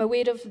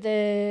aware of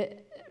the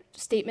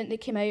statement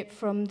that came out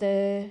from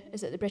the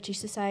British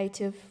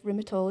Society of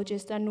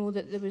Rheumatologists. I know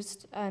that there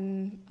was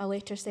a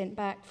letter sent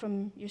back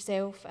from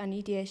yourself and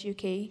EDS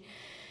UK.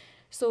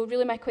 So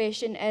really my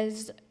question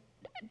is,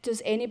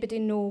 does anybody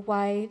know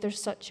why there's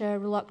such a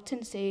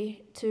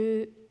reluctancy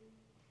to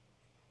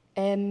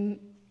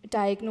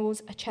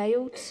diagnose a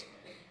child,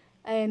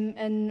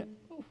 and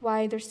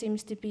why there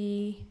seems to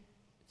be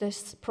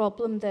this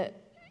problem that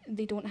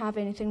they don't have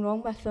anything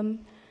wrong with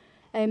them?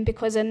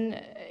 Because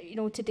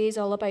today's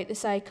all about the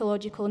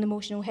psychological and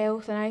emotional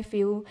health, and I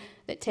feel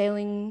that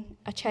telling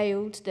a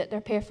child that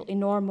they're perfectly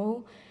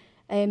normal,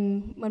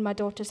 when my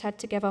daughter's had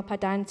to give up a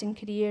dancing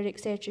career,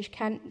 etc., she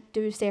can't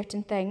do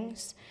certain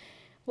things,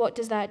 what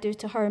does that do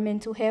to her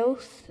mental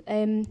health,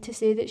 to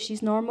say that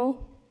she's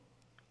normal?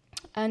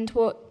 And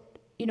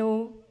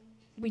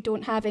we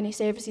don't have any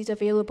services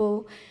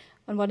available.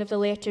 On one of the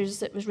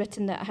letters it was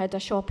written that I had a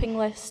shopping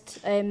list,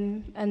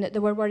 and that they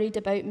were worried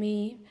about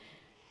me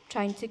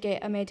trying to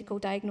get a medical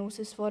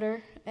diagnosis for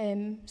her.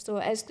 So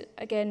as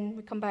again,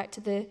 we come back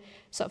to the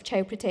sort of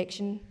child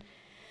protection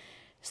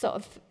sort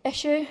of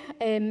issue.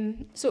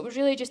 So it was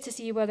really just to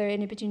see whether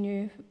anybody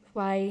knew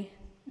why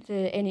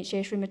the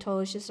NHS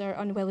rheumatologists are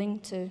unwilling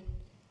to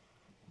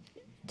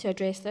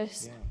address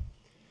this. Yeah.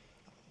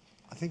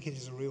 I think it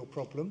is a real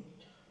problem.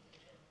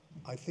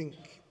 I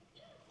think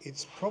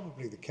it's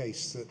probably the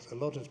case that a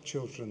lot of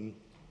children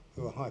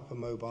who are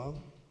hypermobile,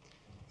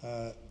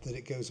 that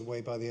it goes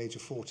away by the age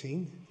of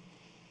 14.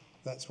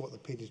 That's what the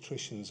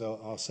paediatricians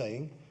are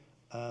saying.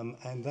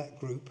 And that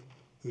group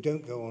who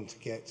don't go on to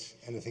get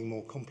anything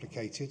more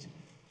complicated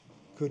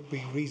could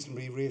be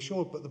reasonably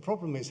reassured. But the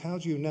problem is, how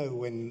do you know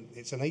when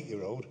it's an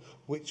 8-year-old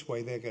which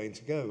way they're going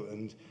to go?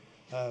 And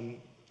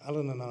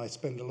Alan and I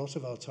spend a lot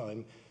of our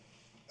time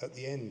at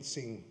the end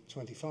seeing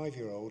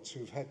 25-year-olds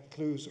who've had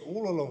clues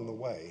all along the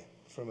way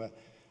from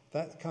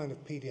that kind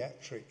of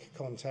paediatric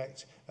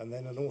contact, and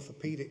then an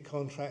orthopedic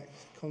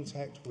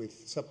contact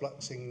with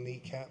subluxing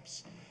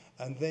kneecaps,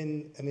 and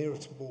then an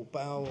irritable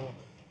bowel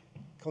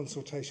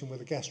consultation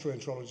with a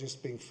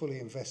gastroenterologist being fully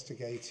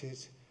investigated,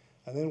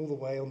 and then all the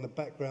way on the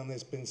background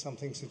there's been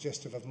something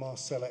suggestive of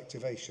mast cell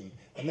activation,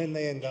 and then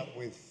they end up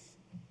with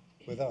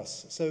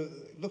us. So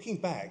looking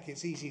back,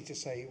 it's easy to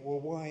say, well,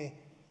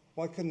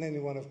 why couldn't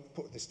anyone have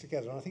put this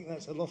together? And I think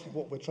that's a lot of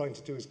what we're trying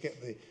to do, is get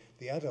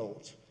the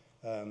adult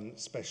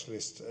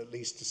specialist at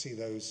least to see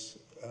those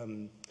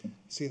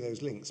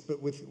links.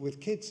 But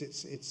with kids,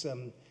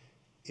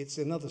 it's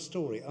another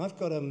story. I've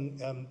got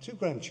 2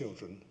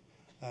 grandchildren,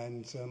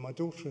 and my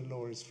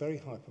daughter-in-law is very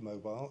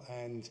hypermobile,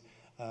 and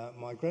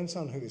my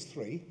grandson, who is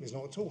 3, is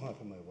not at all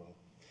hypermobile.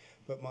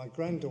 But my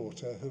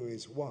granddaughter, who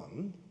is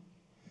 1,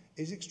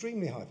 is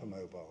extremely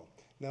hypermobile.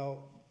 Now,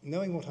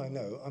 knowing what I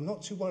know, I'm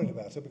not too worried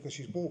about her because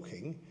she's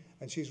walking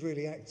and she's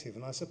really active.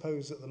 And I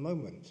suppose at the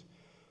moment,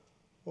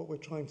 what we're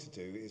trying to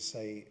do is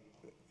say,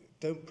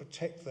 don't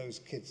protect those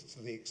kids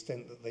to the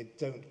extent that they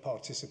don't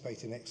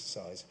participate in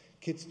exercise.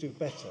 Kids do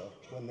better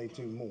when they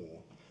do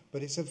more.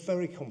 But it's a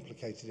very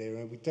complicated area,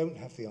 and we don't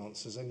have the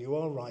answers. And you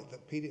are right that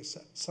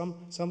some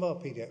of our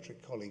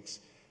paediatric colleagues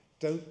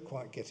don't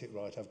quite get it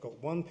right. I've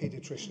got one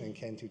paediatrician in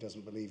Kent who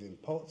doesn't believe in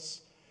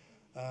POTS.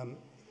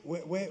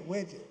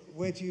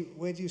 Where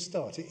do you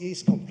start? It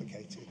is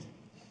complicated.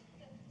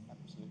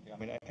 Absolutely. I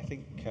mean, I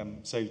think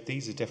so.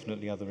 These are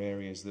definitely other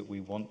areas that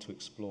we want to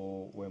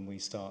explore when we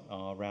start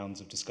our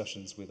rounds of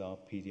discussions with our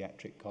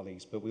paediatric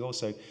colleagues. But we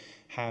also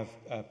have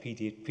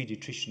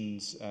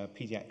paediatricians,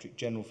 paediatric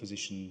general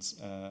physicians,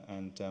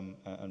 and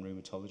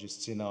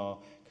rheumatologists in our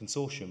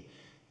consortium,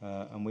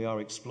 and we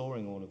are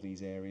exploring all of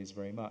these areas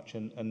very much.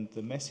 And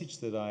the message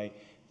that I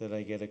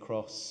get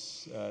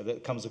across,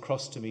 that comes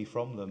across to me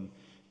from them,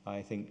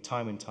 I think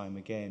time and time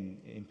again,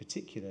 in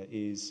particular,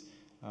 is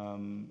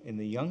in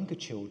the younger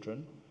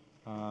children,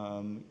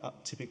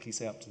 typically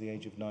say up to the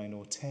age of 9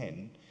 or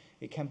 10,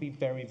 it can be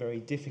very, very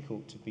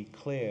difficult to be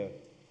clear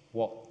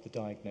what the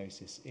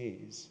diagnosis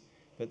is,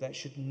 but that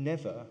should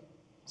never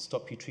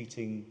stop you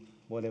treating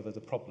whatever the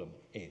problem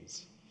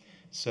is.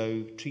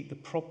 So treat the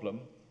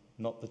problem,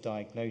 not the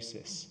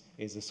diagnosis,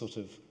 is a sort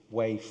of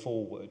way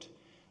forward.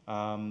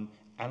 And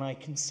I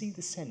can see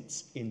the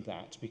sense in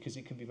that, because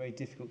it can be very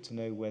difficult to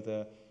know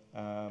whether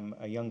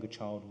a younger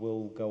child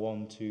will go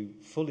on to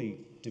fully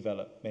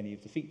develop many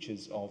of the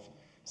features of,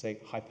 say,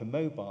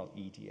 hypermobile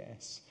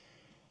EDS,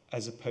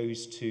 as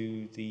opposed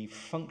to the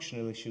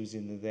functional issues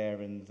in the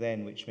there and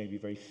then, which may be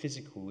very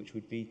physical, which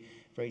would be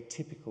very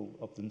typical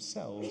of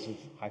themselves of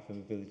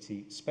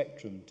hypermobility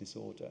spectrum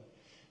disorder.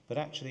 But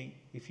actually,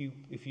 if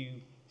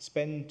you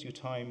spend your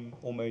time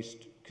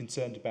almost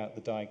concerned about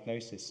the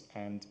diagnosis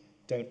and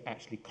don't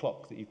actually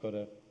clock that you've got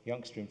a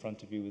youngster in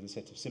front of you with a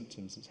set of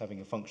symptoms that's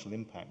having a functional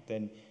impact,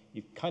 then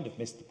you've kind of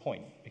missed the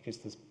point, because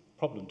the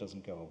problem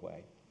doesn't go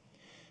away.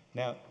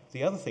 Now,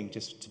 the other thing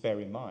just to bear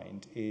in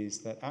mind is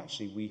that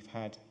actually we've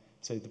had,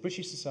 so the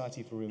British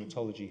Society for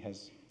Rheumatology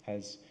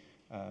has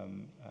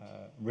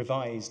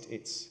revised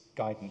its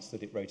guidance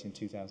that it wrote in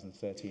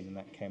 2013, and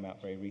that came out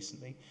very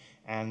recently.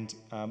 And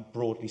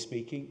broadly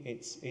speaking,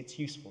 it's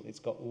useful. It's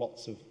got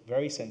lots of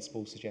very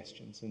sensible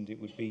suggestions, and it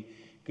would be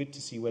good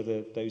to see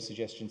whether those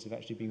suggestions have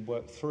actually been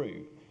worked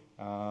through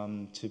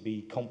to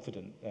be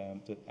confident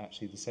that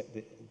actually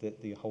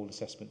the whole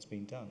assessment's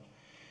been done.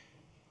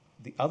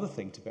 The other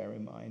thing to bear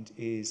in mind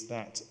is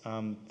that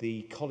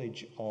the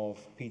College of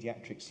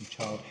Paediatrics and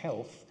Child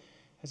Health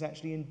has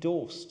actually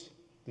endorsed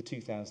the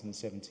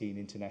 2017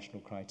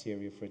 international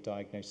criteria for a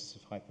diagnosis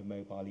of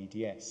hypermobile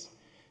EDS.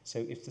 So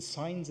if the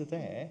signs are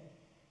there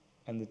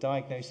and the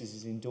diagnosis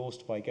is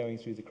endorsed by going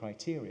through the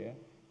criteria,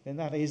 then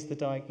that is the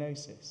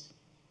diagnosis.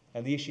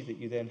 And the issue that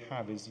you then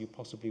have is you're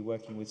possibly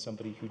working with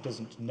somebody who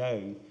doesn't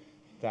know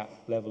that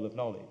level of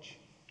knowledge.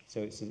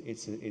 So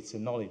it's a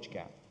knowledge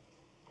gap.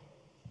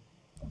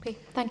 Okay,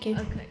 thank you.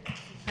 Okay,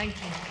 thank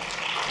you.